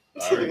incoherently.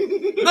 All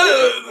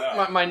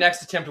right. My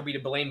next attempt will be to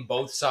blame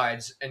both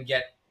sides and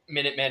get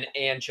Minutemen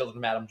and Children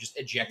of Adam just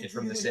ejected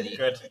from the city.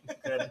 Good.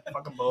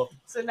 Fuck them both.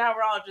 So now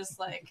we're all just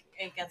like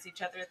against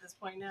each other at this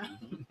point now.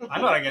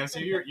 I'm not against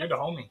you. You're the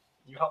homie.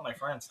 You help my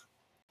friends.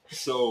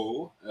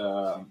 So,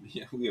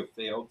 we have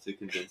failed to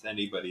convince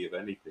anybody of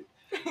anything.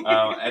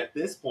 At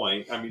this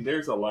point, I mean,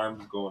 there's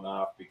alarms going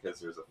off because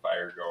there's a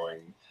fire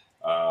going.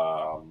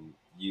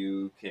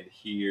 You can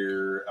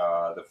hear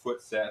the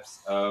footsteps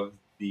of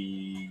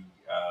the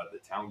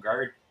town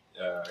guard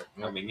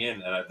coming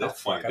in, and at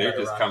this point, they're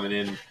just coming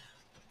in,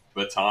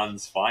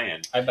 batons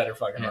flying. I better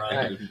fucking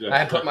run.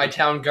 I put my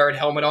town guard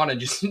helmet on and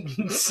just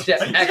step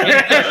back.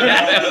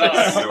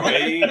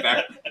 Away,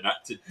 back,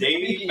 not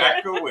today,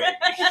 back away.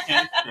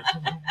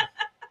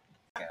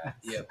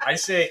 Yep. I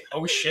say,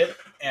 oh shit,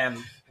 and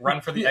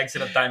run for the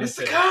exit of Diamond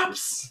City.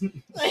 Cops!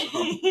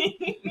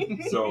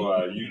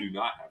 So you do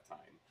not have time.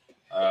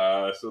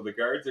 So the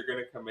guards are going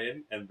to come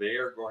in, and they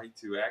are going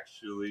to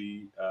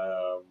actually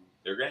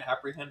they're going to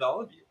apprehend all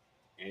of you,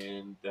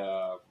 and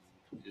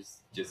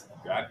just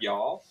grab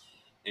y'all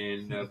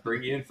and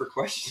bring you in for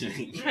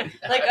questioning.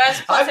 Like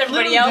us plus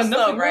everybody else,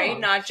 though, right?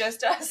 Not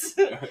just us.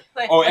 Like, Oh,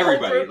 the whole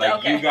everybody! group? Like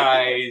Okay. you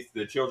guys,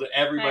 the children,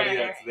 everybody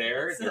Alright, that's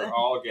there, so they're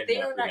all getting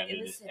they are not apprehended.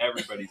 And innocent.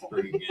 everybody's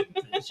bringing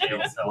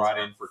in, brought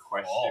in for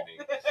questioning.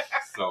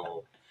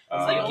 So.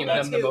 It's like give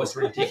that's them the cute. most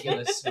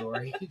ridiculous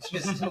story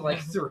just to like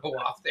throw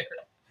off there.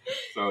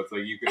 So it's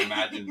like you can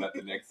imagine that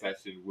the next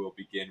session will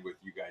begin with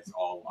you guys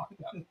all locked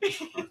up.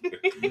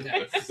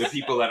 The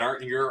people that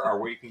aren't here are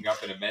waking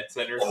up in a med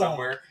center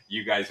somewhere.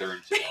 You guys are in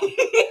jail.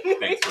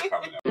 Thanks for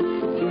coming up.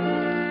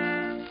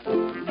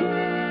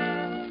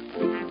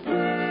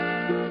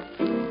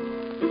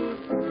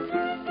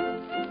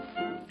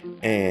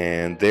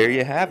 And there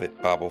you have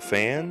it, Bobble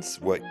fans.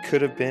 What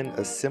could have been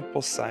a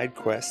simple side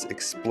quest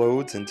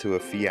explodes into a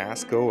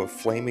fiasco of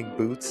flaming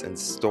boots and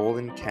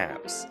stolen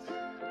caps.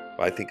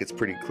 Well, I think it's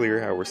pretty clear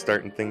how we're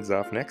starting things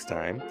off next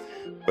time.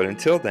 But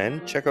until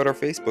then, check out our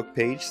Facebook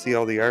page, see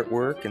all the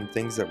artwork and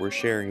things that we're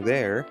sharing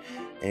there.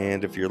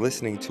 And if you're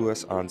listening to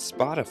us on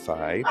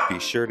Spotify, be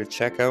sure to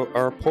check out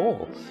our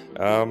poll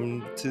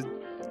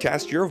to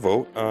cast your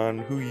vote on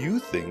who you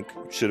think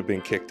should have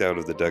been kicked out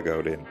of the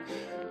dugout in.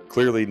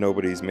 Clearly,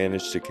 nobody's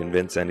managed to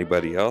convince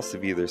anybody else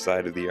of either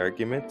side of the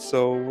argument,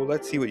 so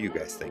let's see what you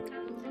guys think.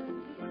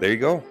 There you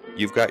go.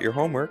 You've got your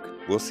homework.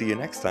 We'll see you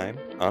next time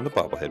on the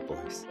Bobblehead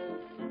Boys.